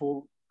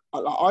people.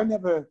 I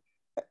never,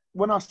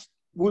 when I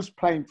was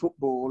playing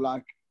football,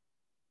 like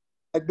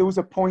there was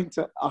a point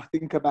at, I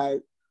think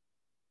about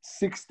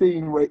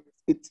 16 where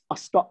I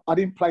stopped. I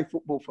didn't play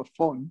football for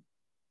fun.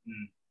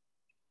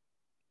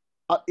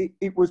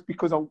 It was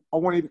because I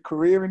wanted a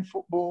career in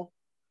football.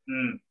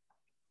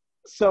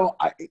 So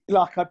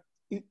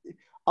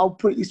I'll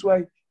put it this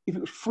way: if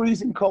it was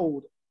freezing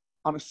cold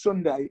on a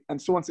Sunday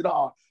and someone said,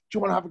 "Oh, do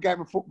you want to have a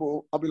game of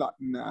football?" I'll be like,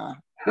 "Nah,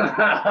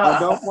 I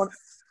don't want.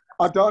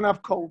 I don't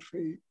have cold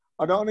feet.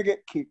 I don't want to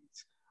get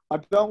kicked. I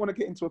don't want to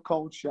get into a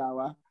cold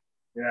shower.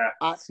 yeah,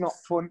 That's not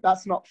fun.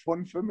 That's not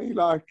fun for me.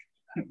 Like,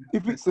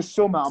 if it's the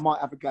summer, I might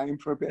have a game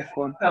for a bit of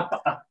fun."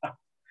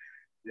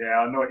 yeah,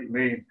 I know what you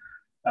mean.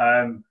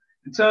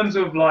 In terms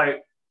of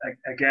like,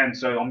 again,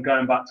 so I'm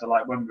going back to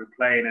like when we were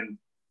playing and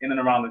in and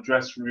around the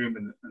dressing room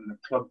and the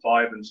club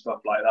vibe and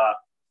stuff like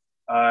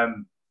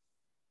that.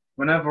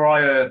 Whenever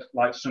I heard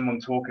like someone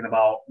talking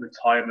about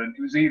retirement,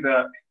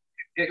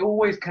 it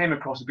always came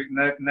across a bit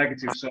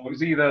negative. So it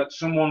was either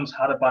someone's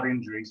had a bad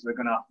injury, so they're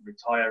going to have to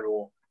retire,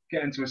 or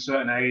get into a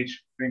certain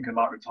age thinking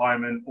about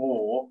retirement,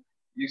 or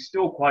you're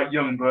still quite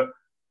young, but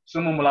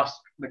someone will ask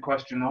the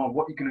question, "Oh,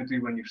 what are you going to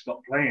do when you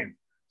stop playing?"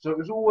 So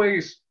it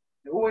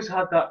always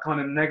had that kind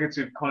of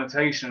negative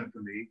connotation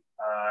for me.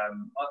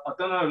 I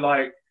don't know,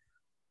 like,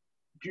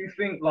 do you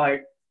think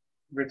like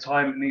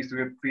retirement needs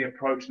to be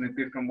approached in a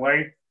different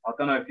way? I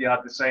don't know if you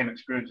had the same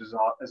experience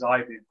as I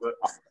did, but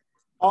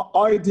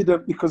I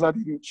didn't, because I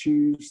didn't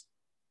choose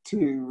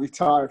to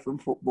retire from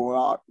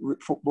football.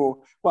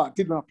 Well, I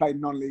did when I played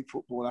non-league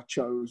football. I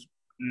chose,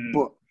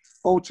 but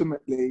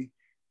ultimately,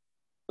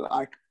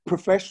 like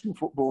professional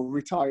football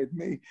retired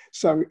me.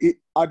 So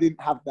I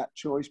didn't have that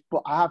choice.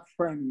 But I have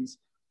friends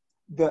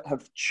that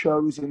have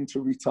chosen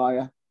to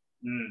retire.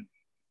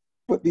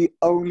 But the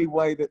only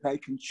way that they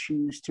can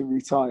choose to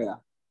retire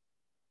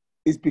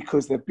is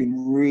because they've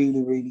been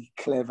really, really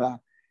clever,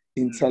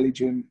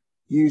 intelligent,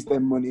 use their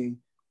money,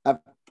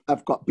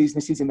 have got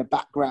businesses in the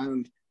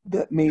background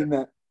that mean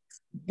that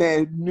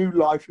their new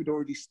life had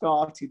already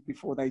started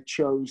before they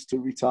chose to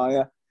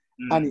retire.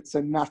 And it's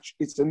a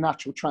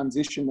natural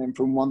transition then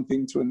from one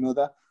thing to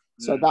another.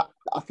 So that,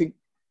 I think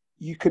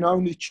you can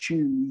only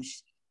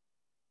choose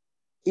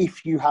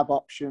if you have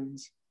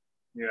options.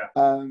 Yeah.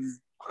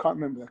 I can't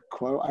remember the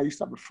quote. I used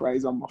to have a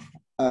phrase on my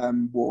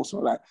wall,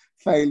 sort of like,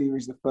 failure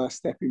is the first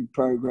step in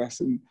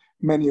progress. And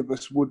many of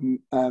us wouldn't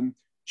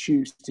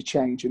choose to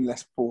change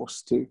unless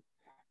forced to,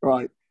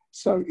 right?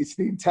 So it's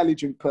the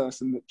intelligent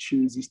person that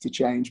chooses to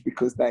change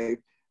because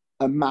they've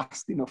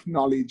amassed enough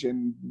knowledge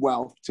and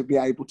wealth to be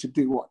able to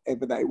do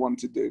whatever they want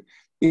to do.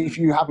 If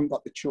you haven't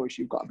got the choice,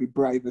 you've got to be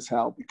brave as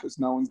hell because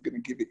no one's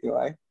going to give it you,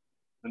 eh?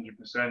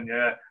 100%,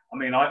 yeah. I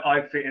mean,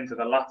 I fit into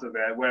the latter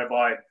there,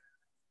 whereby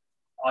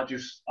I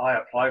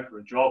applied for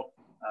a job.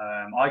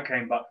 I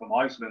came back from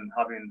Iceland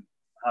having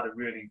had a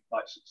really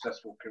like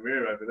successful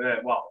career over there.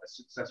 Well, a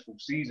successful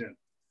season.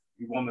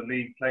 We won the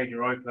league, played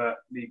Europa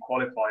League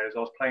qualifiers. I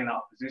was playing out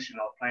of position.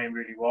 I was playing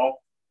really well,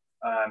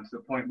 to the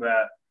point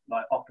where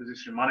like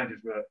opposition managers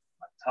were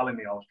like, telling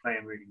me I was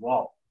playing really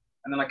well.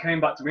 And then I came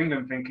back to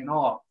England thinking,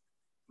 oh,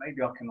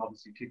 maybe I can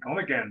obviously kick on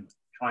again,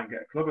 try and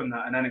get a club in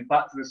that. And then it's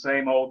back to the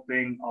same old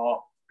thing.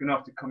 Oh, gonna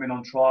have to come in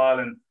on trial.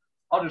 And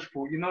I just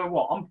thought, you know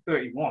what? I'm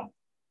 31.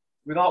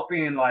 Without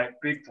being like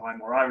big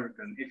time or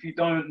arrogant, if you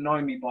don't know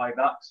me by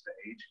that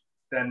stage,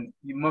 then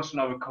you must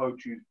know a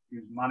coach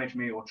who's managed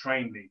me or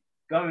trained me.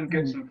 Go and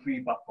get some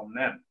feedback from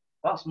them.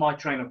 That's my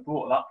train of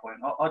thought at that point.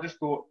 I just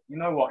thought, you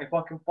know what, if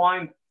I can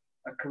find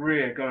a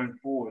career going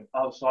forward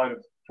outside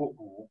of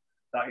football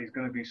that is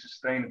going to be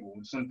sustainable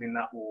and something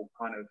that will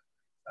kind of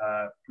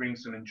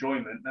brings some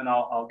enjoyment, then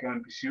I'll go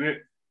and pursue it.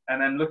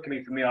 And then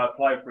luckily for me, I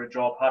applied for a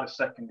job, had a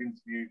second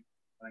interview,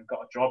 and got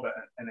a job at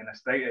an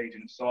estate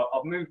agent. So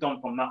I've moved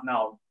on from that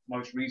now.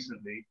 Most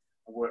recently,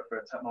 I work for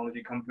a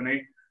technology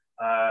company.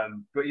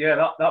 But yeah,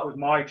 that was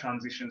my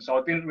transition. So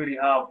I didn't really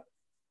have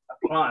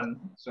a plan,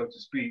 so to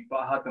speak, but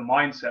I had the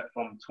mindset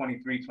from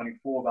 23,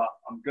 24 that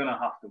I'm going to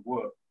have to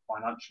work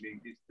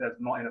financially. There's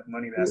not enough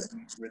money there for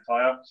me to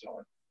retire,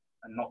 so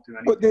and not do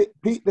anything.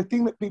 But the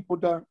thing that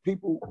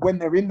people when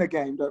they're in the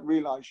game don't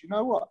realise, you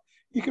know what?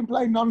 You can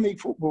play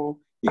non-league football,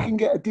 you can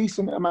get a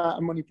decent amount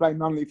of money playing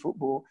non-league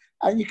football,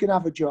 and you can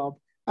have a job,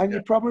 and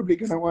you're probably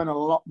going to earn a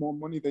lot more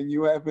money than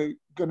you ever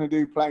going to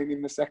do playing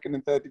in the second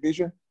and third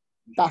division.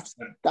 That's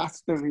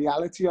the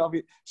reality of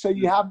it. So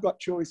you have got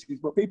choices,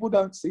 but people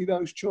don't see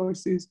those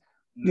choices,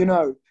 you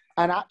know.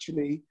 And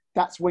actually,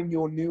 that's when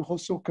your new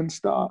hustle can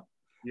start,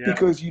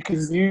 because you can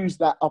use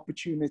that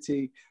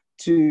opportunity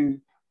to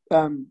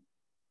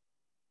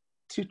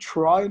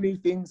try new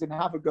things and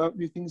have a go at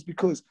new things.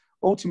 Because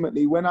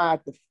ultimately, when I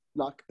had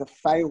the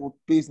failed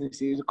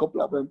businesses, a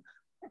couple of them,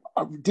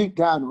 deep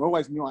down, I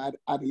always knew I had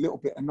a little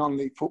bit of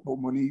non-league football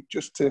money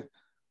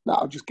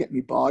that'll just get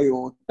me by,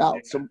 or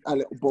a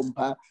little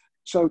bumper.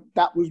 So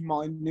that was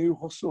my new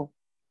hustle,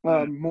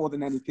 more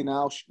than anything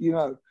else, you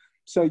know.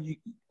 So you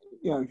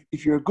know,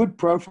 if you're a good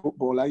pro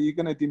footballer, you're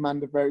going to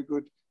demand a very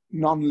good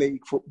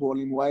non-league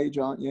footballing wage,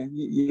 aren't you?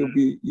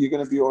 You're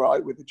going to be all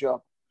right with the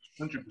job.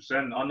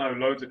 100%. I know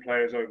loads of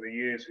players over the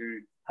years who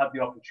had the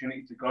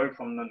opportunity to go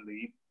from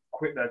non-league,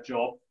 quit their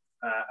job,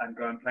 and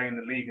go and play in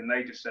the league, and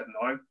they just said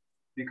no,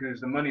 because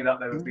the money that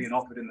they were being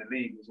offered in the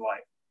league was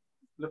like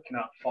looking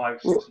at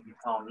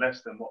 £500-600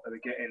 less than what they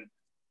were getting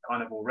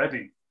kind of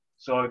already.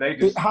 So they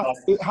just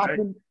it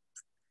happened.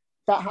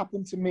 That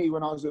happened to me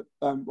when I was at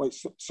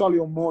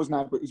Solihull Moors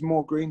now, but it was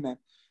Moor Green then.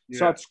 Yeah.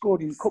 So I'd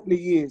scored in a couple of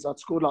years. I'd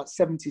scored like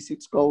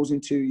 76 goals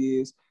in 2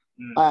 years.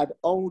 I had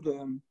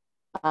Oldham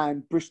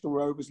and Bristol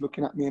Rovers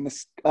looking at me, and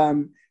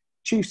the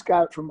chief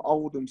scout from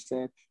Oldham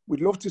said,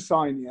 "We'd love to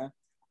sign you,"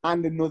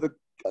 and another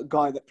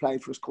guy that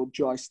played for us called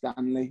Jai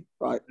Stanley.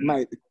 Right,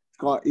 mate, the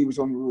guy, he was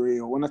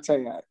unreal. When I tell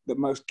you, the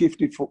most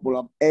gifted footballer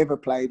I've ever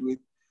played with.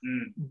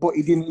 But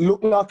he didn't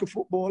look like a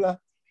footballer.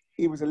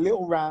 He was a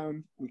little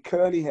round with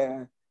curly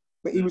hair,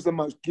 but he was the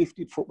most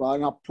gifted footballer.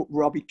 And I put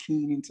Robbie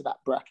Keane into that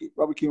bracket.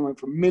 Robbie Keane went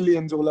for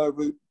millions all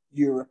over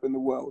Europe and the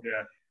world.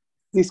 Yeah.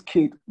 This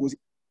kid was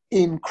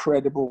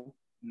incredible.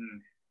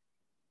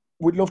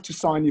 We'd love to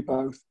sign you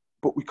both,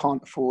 but we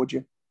can't afford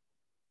you.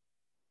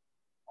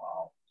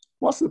 Wow.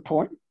 What's the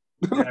point?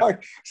 Yeah.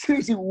 Like,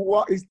 seriously,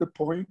 what is the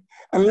point?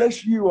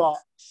 Unless you are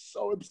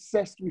so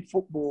obsessed with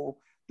football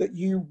that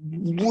you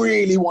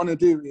really want to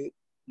do it,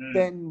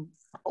 then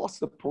what's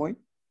the point?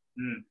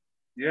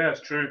 Yeah,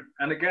 it's true.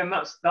 And again,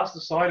 that's the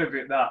side of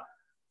it that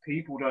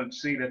people don't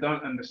see. They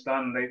don't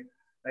understand.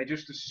 They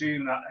just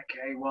assume that,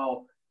 okay,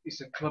 well,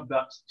 it's a club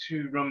that's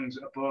 2 rungs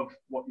above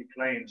what you're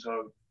playing,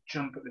 so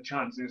jump at the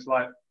chance. And it's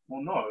like,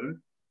 well, no.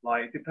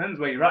 Like, it depends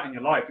where you're at in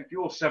your life. If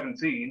you're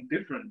 17,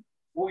 different.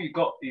 All you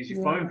got is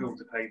your phone bill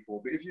to pay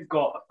for. But if you've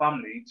got a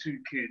family, 2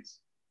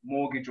 kids,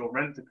 mortgage or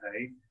rent to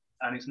pay,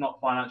 and it's not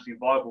financially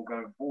viable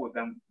going forward,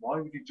 then why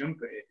would you jump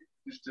at it?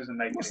 It just doesn't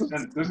make any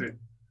sense, does it?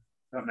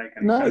 Don't make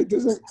any sense. No, it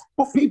doesn't.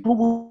 But people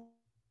will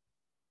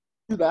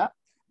do that.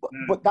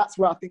 But that's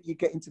where I think you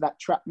get into that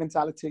trap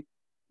mentality.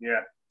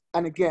 Yeah.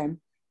 And again,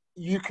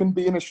 you can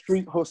be in a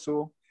street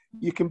hustle.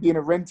 You can be in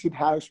a rented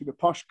house with a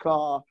posh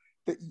car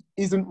that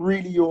isn't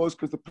really yours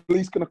because the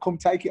police are going to come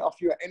take it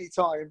off you at any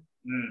time.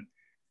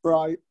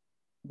 Right?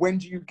 When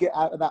do you get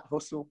out of that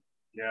hustle?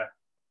 Yeah,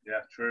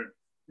 true.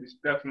 It's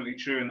definitely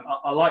true. And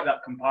I like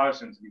that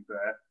comparison, to be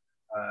fair.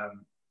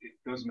 It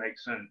does make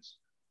sense.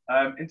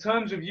 In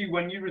terms of you,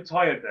 when you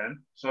retired then,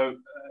 so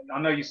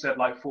I know you said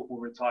like football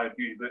retired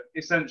you, but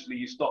essentially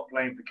you stopped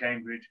playing for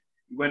Cambridge,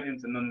 you went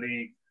into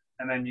non-league,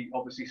 and then you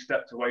obviously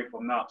stepped away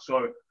from that.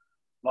 So,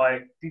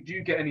 like, did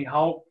you get any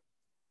help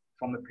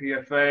from the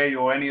PFA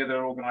or any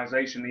other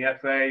organisation, the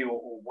FA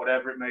or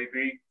whatever it may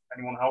be?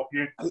 Anyone help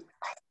you?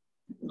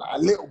 A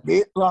little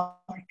bit,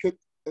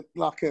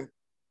 like a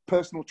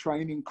personal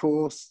training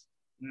course.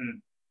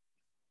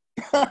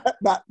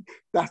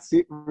 That's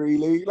it,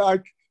 really.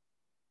 Like,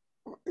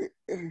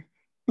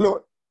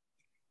 look,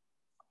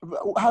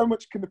 how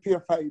much can the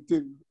PFA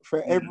do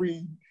for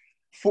every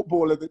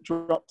footballer that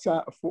drops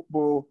out of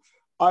football?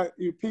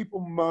 People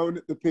moan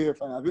at the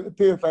PFA. I think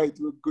the PFA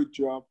do a good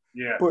job.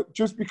 Yeah. But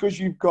just because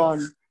you've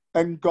gone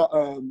and got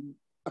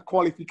a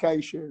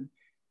qualification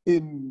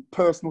in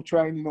personal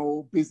training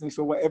or business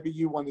or whatever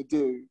you want to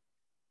do,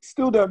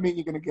 still don't mean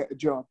you're going to get a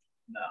job.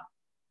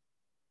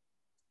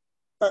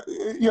 No.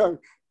 You know,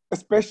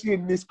 especially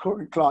in this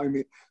current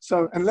climate.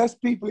 So unless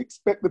people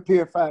expect the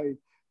PFA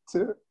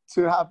to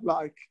have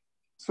like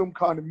some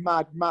kind of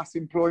mad mass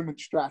employment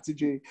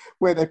strategy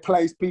where they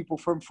place people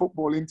from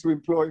football into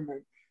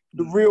employment,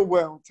 the real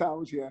world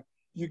tells you,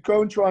 you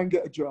go and try and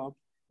get a job.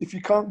 If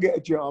you can't get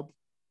a job,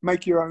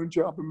 make your own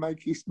job and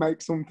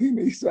make something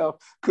yourself,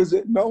 because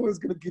no one's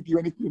going to give you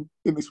anything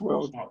in this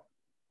world.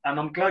 And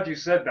I'm glad you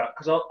said that,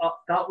 because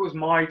that was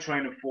my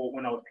train of thought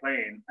when I was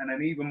playing, and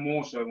then even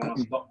more so when I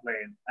stopped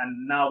playing.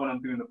 And now when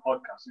I'm doing the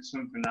podcast, it's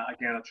something that,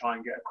 again, I try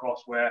and get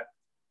across where,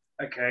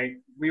 okay,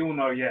 we all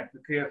know, yeah, the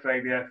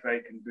PFA, the FA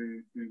can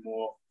do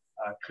more,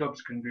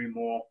 clubs can do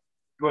more,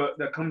 but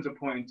there comes a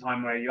point in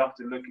time where you have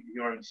to look at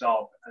your own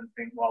self and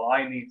think, well,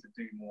 I need to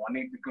do more. I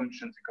need the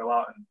gumption to go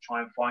out and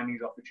try and find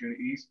these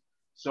opportunities.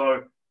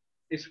 So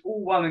it's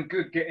all well and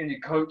good getting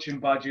your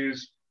coaching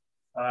badges,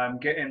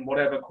 getting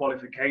whatever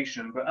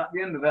qualification, but at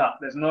the end of that,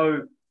 there's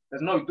no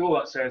door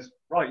that says,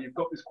 right, you've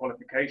got this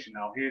qualification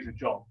now, here's a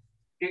job.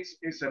 It's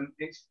an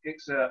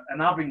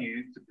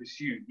avenue to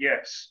pursue,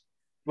 yes,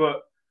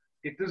 but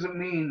it doesn't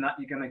mean that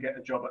you're going to get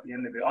a job at the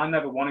end of it. I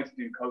never wanted to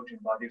do coaching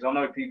badges. I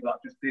know people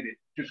that just did it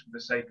just for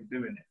the sake of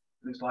doing it.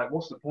 And it's like,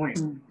 what's the point?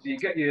 So you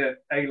get your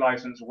A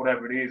license or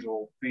whatever it is,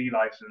 or B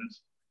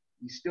license,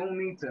 you still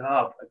need to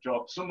have a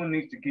job. Someone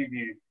needs to give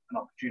you an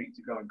opportunity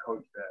to go and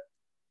coach there.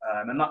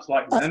 And that's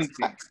like with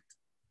anything.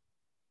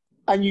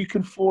 And you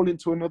can fall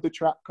into another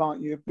trap, can't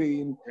you, of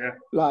being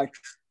like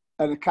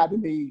an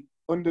academy,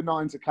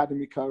 under-9s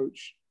academy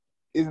coach,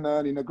 isn't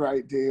earning a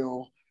great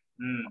deal,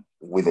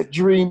 with a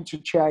dream to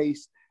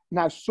chase.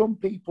 Now, some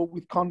people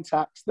with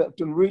contacts that have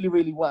done really,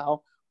 really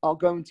well are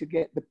going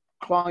to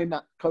climb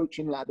that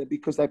coaching ladder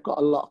because they've got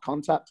a lot of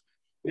contacts.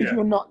 If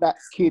you're not that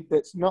kid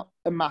that's not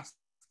amassed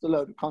a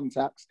load of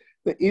contacts,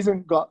 that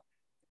isn't got,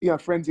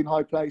 friends in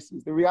high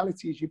places, the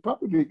reality is you're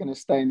probably going to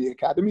stay in the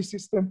academy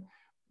system.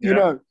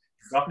 Exactly.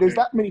 There's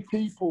that many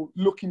people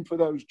looking for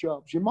those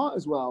jobs. You might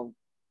as well,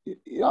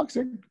 like I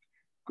said,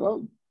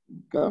 go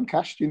and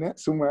cast your net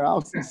somewhere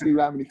else and see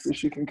how many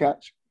fish you can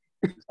catch.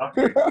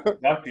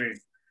 Exactly.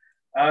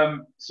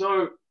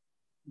 So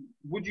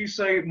would you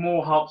say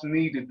more help's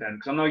needed then?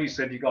 Because I know you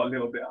said you got a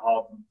little bit of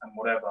help and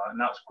whatever, and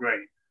that's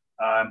great.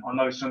 I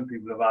know some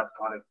people have had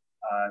kind of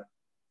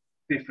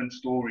different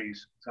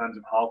stories in terms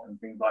of help and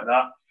things like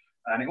that.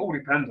 And it all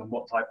depends on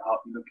what type of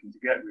help you're looking to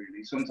get,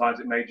 really. Sometimes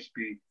it may just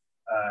be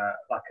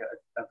like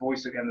a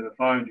voice at the end of the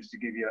phone just to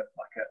give you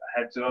a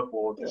heads up,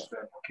 or just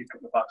a kick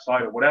up the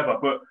backside or whatever.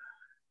 But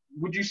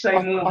would you say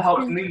more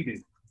help's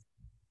needed?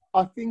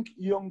 I think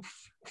young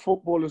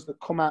footballers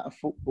that come out of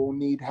football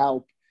need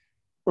help.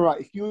 All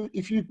right,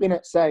 if you've been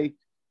at, say,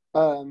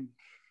 a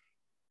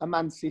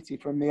Man City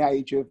from the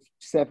age of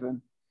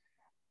 7,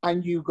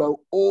 and you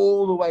go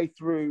all the way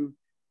through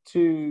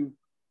to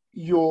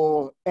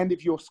your end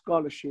of your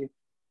scholarship,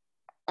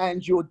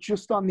 and you're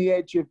just on the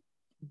edge of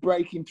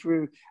breaking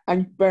through,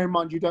 and bear in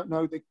mind you don't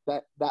know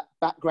that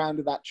background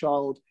of that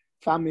child,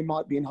 family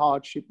might be in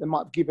hardship, they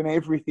might have given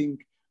everything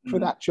for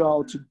that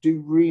child to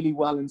do really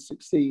well and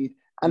succeed,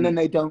 and then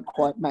they don't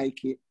quite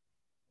make it.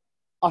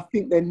 I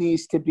think there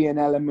needs to be an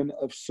element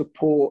of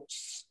support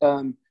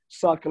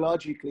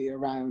psychologically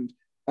around,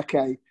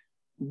 okay,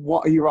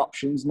 what are your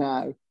options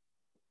now?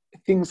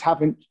 Things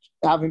haven't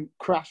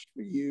crashed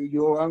for you.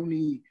 You're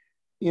only,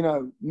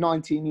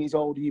 19 years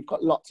old. You've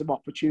got lots of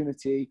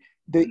opportunity.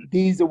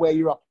 These are where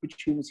your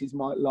opportunities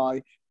might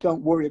lie.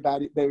 Don't worry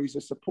about it. There is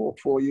a support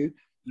for you.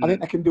 I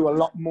think they can do a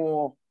lot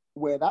more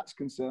where that's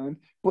concerned.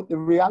 But the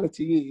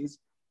reality is,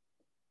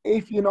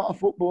 if you're not a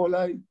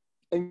footballer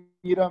and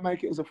you don't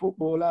make it as a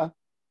footballer,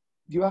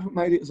 you haven't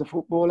made it as a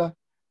footballer.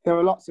 There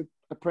are lots of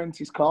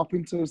apprentice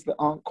carpenters that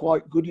aren't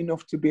quite good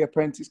enough to be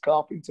apprentice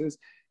carpenters.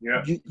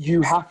 Yeah.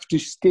 You have to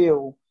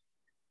still,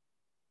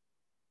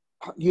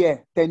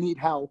 they need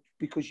help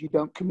because you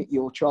don't commit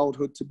your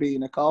childhood to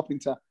being a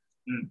carpenter.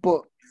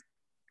 But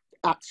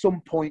at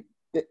some point,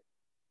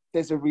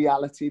 there's a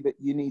reality that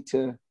you need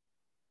to,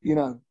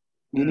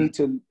 need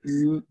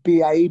to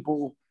be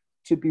able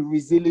to be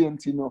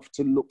resilient enough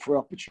to look for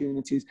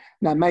opportunities.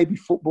 Now, maybe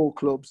football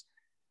clubs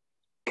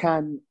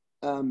can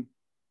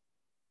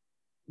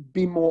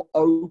be more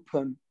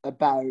open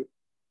about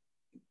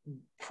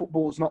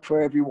football's not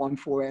for everyone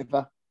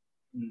forever,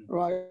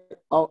 right?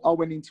 I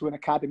went into an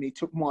academy,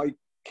 took my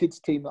kids'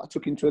 team that I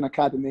took into an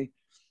academy,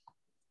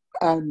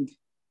 and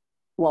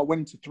I went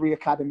into 3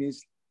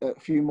 academies a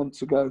few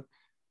months ago.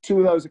 2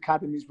 of those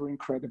academies were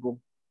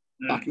incredible,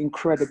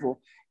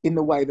 incredible in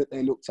the way that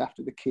they looked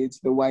after the kids,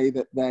 the way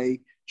that they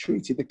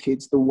treated the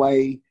kids, the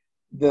way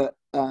that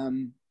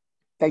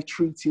they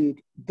treated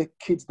the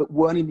kids that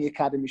weren't in the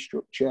academy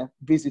structure,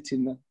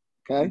 visiting them,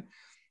 okay?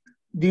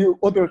 The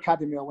other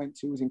academy I went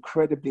to was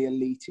incredibly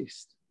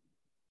elitist,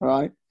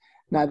 right?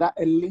 Now, that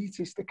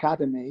elitist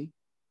academy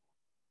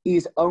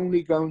is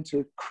only going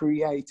to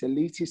create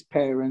elitist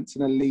parents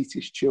and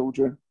elitist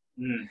children.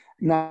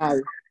 Now,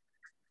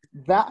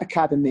 that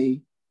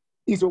academy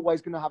is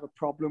always going to have a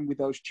problem with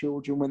those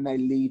children when they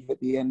leave at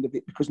the end of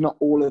it, because not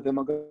all of them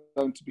are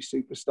going to be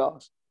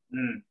superstars.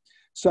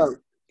 So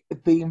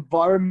the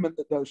environment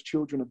that those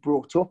children are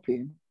brought up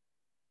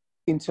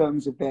in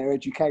terms of their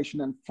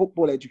education and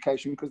football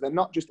education, because they're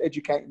not just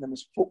educating them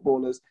as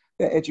footballers,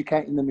 they're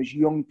educating them as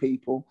young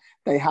people.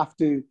 They have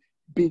to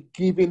be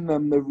giving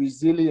them the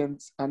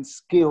resilience and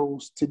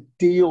skills to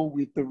deal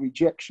with the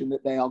rejection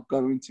that they are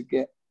going to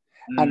get.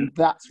 And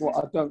that's what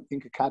I don't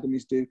think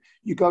academies do.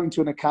 You go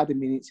into an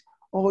academy and it's,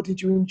 oh,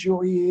 did you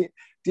enjoy it?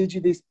 Did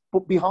you this?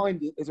 But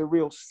behind it, there's a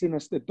real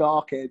sinister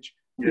dark edge,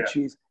 which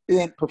is he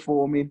ain't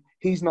performing.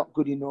 He's not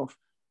good enough.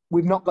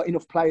 We've not got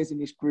enough players in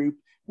this group.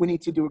 We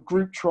need to do a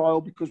group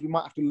trial because we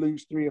might have to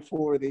lose 3 or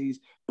 4 of these.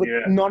 But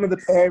none of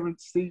the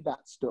parents see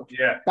that stuff.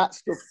 That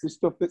stuff, the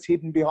stuff that's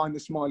hidden behind the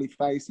smiley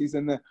faces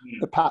and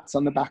the pats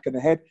on the back of the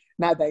head.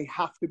 Now they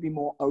have to be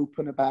more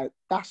open about.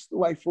 That's the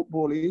way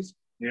football is.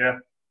 Yeah,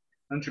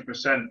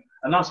 100%,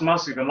 and that's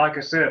massive. And like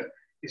I said,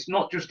 it's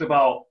not just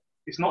about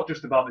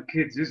the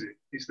kids, is it?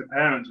 It's the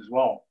parents as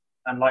well.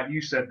 And like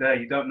you said there,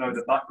 you don't know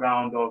the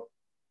background of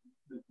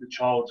the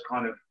child's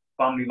kind of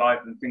family life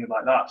and things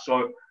like that.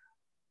 So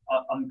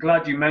I'm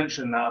glad you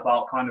mentioned that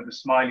about kind of the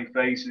smiley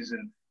faces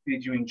and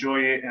did you enjoy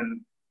it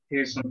and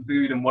here's some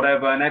food and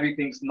whatever and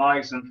everything's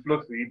nice and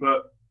fluffy.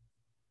 But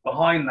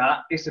behind that,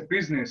 it's a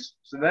business.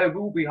 So they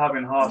will be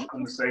having harsh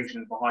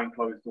conversations behind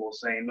closed doors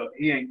saying, look,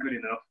 he ain't good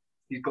enough.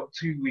 He's got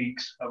 2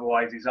 weeks,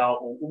 otherwise he's out,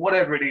 or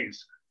whatever it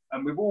is.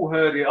 And we've all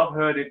heard it. I've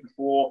heard it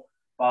before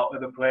about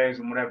other players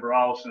and whatever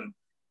else. And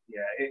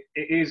yeah,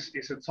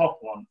 it's a tough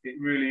one. It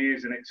really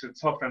is. And it's a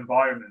tough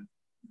environment.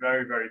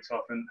 Very, very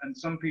tough. And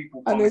some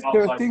people... And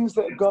there are things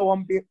that go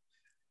on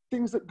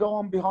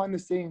behind the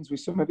scenes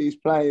with some of these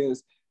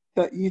players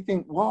that you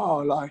think,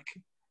 wow, like,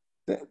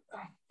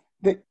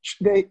 they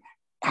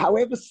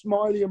however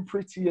smiley and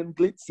pretty and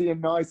glitzy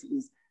and nice it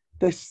is,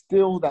 there's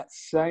still that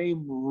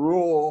same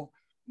raw,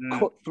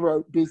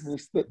 cutthroat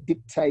business that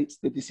dictates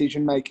the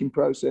decision-making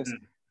process.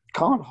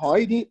 Can't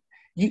hide it.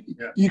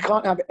 You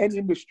can't have any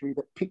industry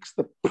that picks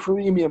the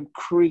premium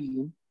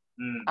cream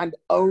and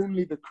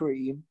only the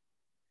cream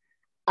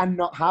and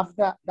not have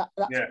that.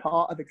 That's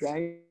part of the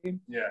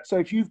game. So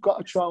if you've got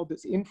a child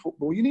that's in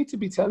football, you need to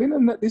be telling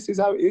them that this is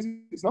how it is.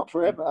 It's not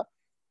forever.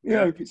 You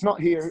know, if it's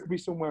not here, it'll be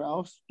somewhere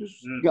else.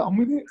 Just get on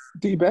with it.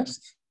 Do your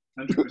best.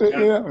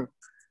 100%.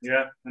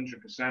 Yeah,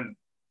 100%.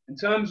 In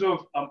terms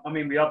of, I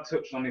mean, we have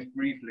touched on this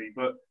briefly,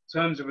 but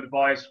in terms of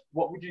advice,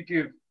 what would you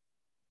give,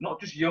 not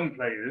just young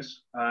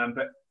players,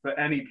 but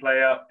any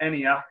player,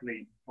 any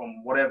athlete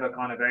from whatever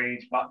kind of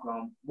age,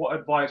 background, what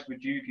advice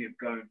would you give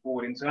going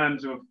forward in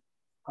terms of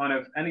kind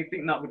of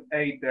anything that would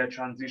aid their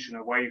transition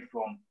away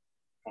from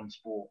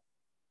sport?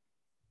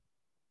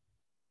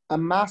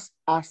 Amass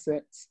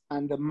assets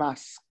and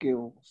amass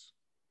skills.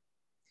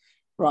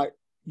 Right,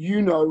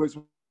 you know as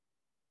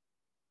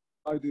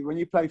I do, when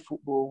you play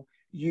football,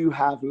 you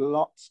have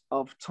lots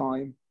of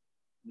time.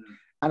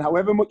 And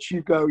however much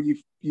you go, you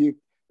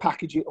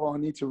package it, oh, I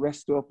need to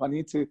rest up, I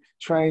need to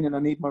train and I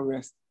need my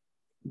rest.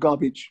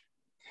 Garbage.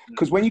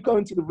 Because when you go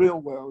into the real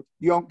world,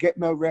 you don't get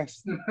no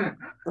rest.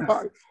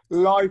 Right?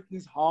 Life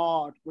is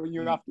hard when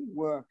you have to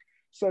work.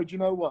 So do you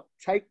know what?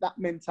 Take that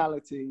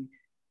mentality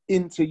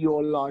into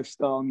your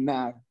lifestyle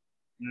now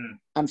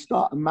and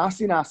start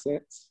amassing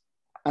assets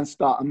and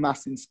start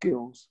amassing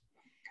skills.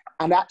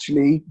 And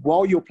actually,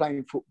 while you're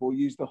playing football,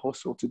 use the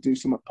hustle to do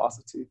something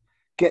positive.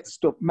 Get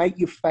stuff, make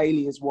your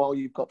failures while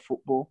you've got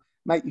football.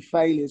 Make your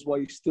failures while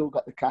you've still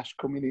got the cash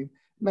coming in.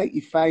 Make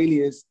your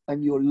failures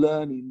and you're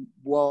learning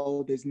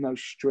while there's no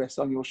stress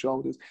on your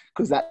shoulders.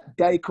 Because that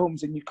day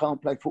comes and you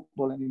can't play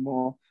football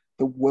anymore,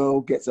 the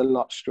world gets a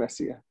lot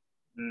stressier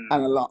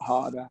and a lot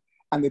harder.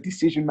 And the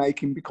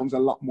decision-making becomes a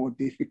lot more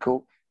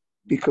difficult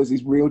because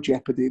there's real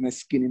jeopardy and there's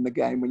skin in the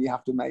game when you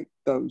have to make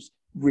those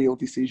real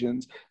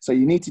decisions. So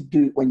you need to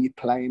do it when you're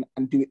playing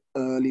and do it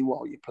early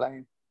while you're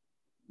playing.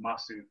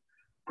 Massive.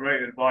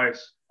 Great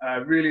advice.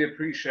 Really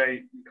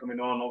appreciate you coming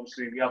on.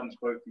 Obviously, we haven't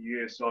spoken for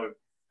years, so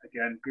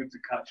again, good to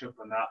catch up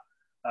on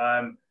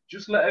that.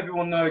 Just let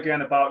everyone know again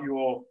about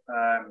your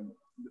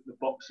the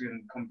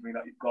boxing company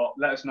that you've got.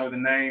 Let us know the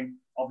name,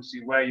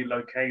 obviously where you're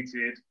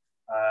located,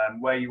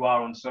 where you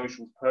are on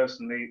socials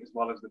personally, as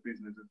well as the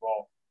business as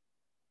well.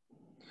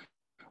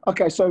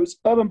 Okay, so it's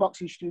Urban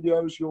Boxing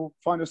Studios. You'll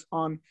find us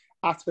on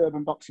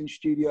 @Urban Boxing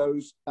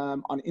Studios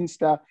on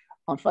Insta,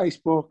 on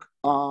Facebook,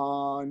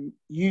 on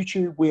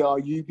YouTube. We are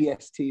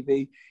UBS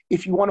TV.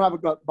 If you want to have a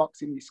go at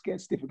boxing, you're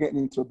scared stiff of getting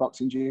into a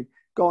boxing gym,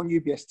 go on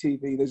UBS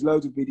TV. There's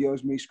loads of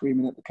videos, me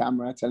screaming at the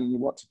camera, telling you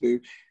what to do.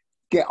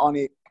 Get on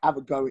it, have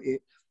a go at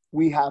it.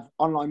 We have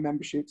online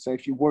memberships, so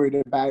if you're worried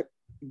about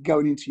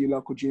going into your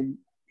local gym,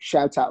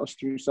 shout at us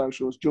through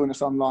socials, join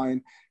us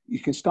online. You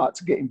can start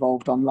to get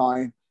involved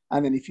online.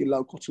 And then if you're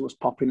local to us,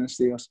 pop in and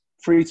see us.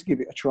 Free to give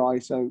it a try.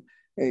 So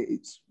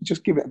it's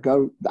just give it a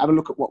go. Have a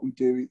look at what we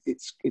do.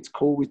 It's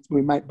cool.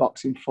 We make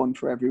boxing fun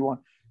for everyone.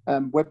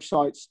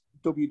 Websites,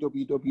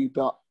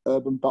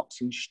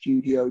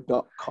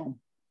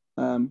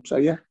 www.urbanboxingstudio.com. So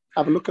yeah,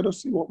 have a look at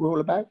us, see what we're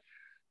all about.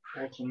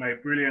 Awesome,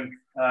 mate. Brilliant.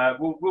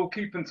 We'll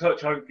keep in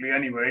touch, hopefully,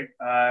 anyway.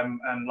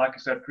 And like I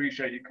said,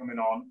 appreciate you coming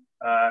on.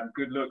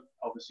 Good luck,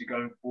 obviously,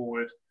 going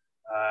forward.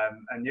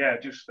 And yeah,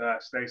 just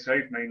stay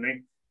safe,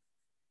 mainly.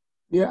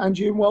 Yeah, and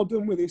Jim, well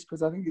done with this,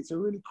 because I think it's a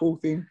really cool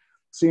thing.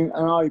 And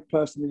I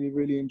personally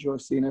really enjoy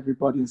seeing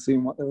everybody and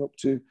seeing what they're up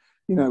to.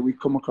 You know, we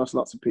come across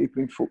lots of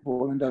people in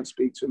football and don't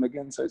speak to them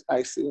again, so it's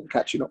excellent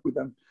catching up with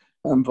them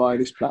via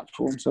this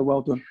platform. So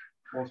well done.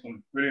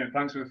 Awesome. Brilliant.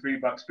 Thanks for the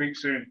feedback. Speak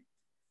soon.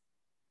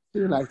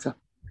 See you later.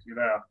 See you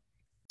later.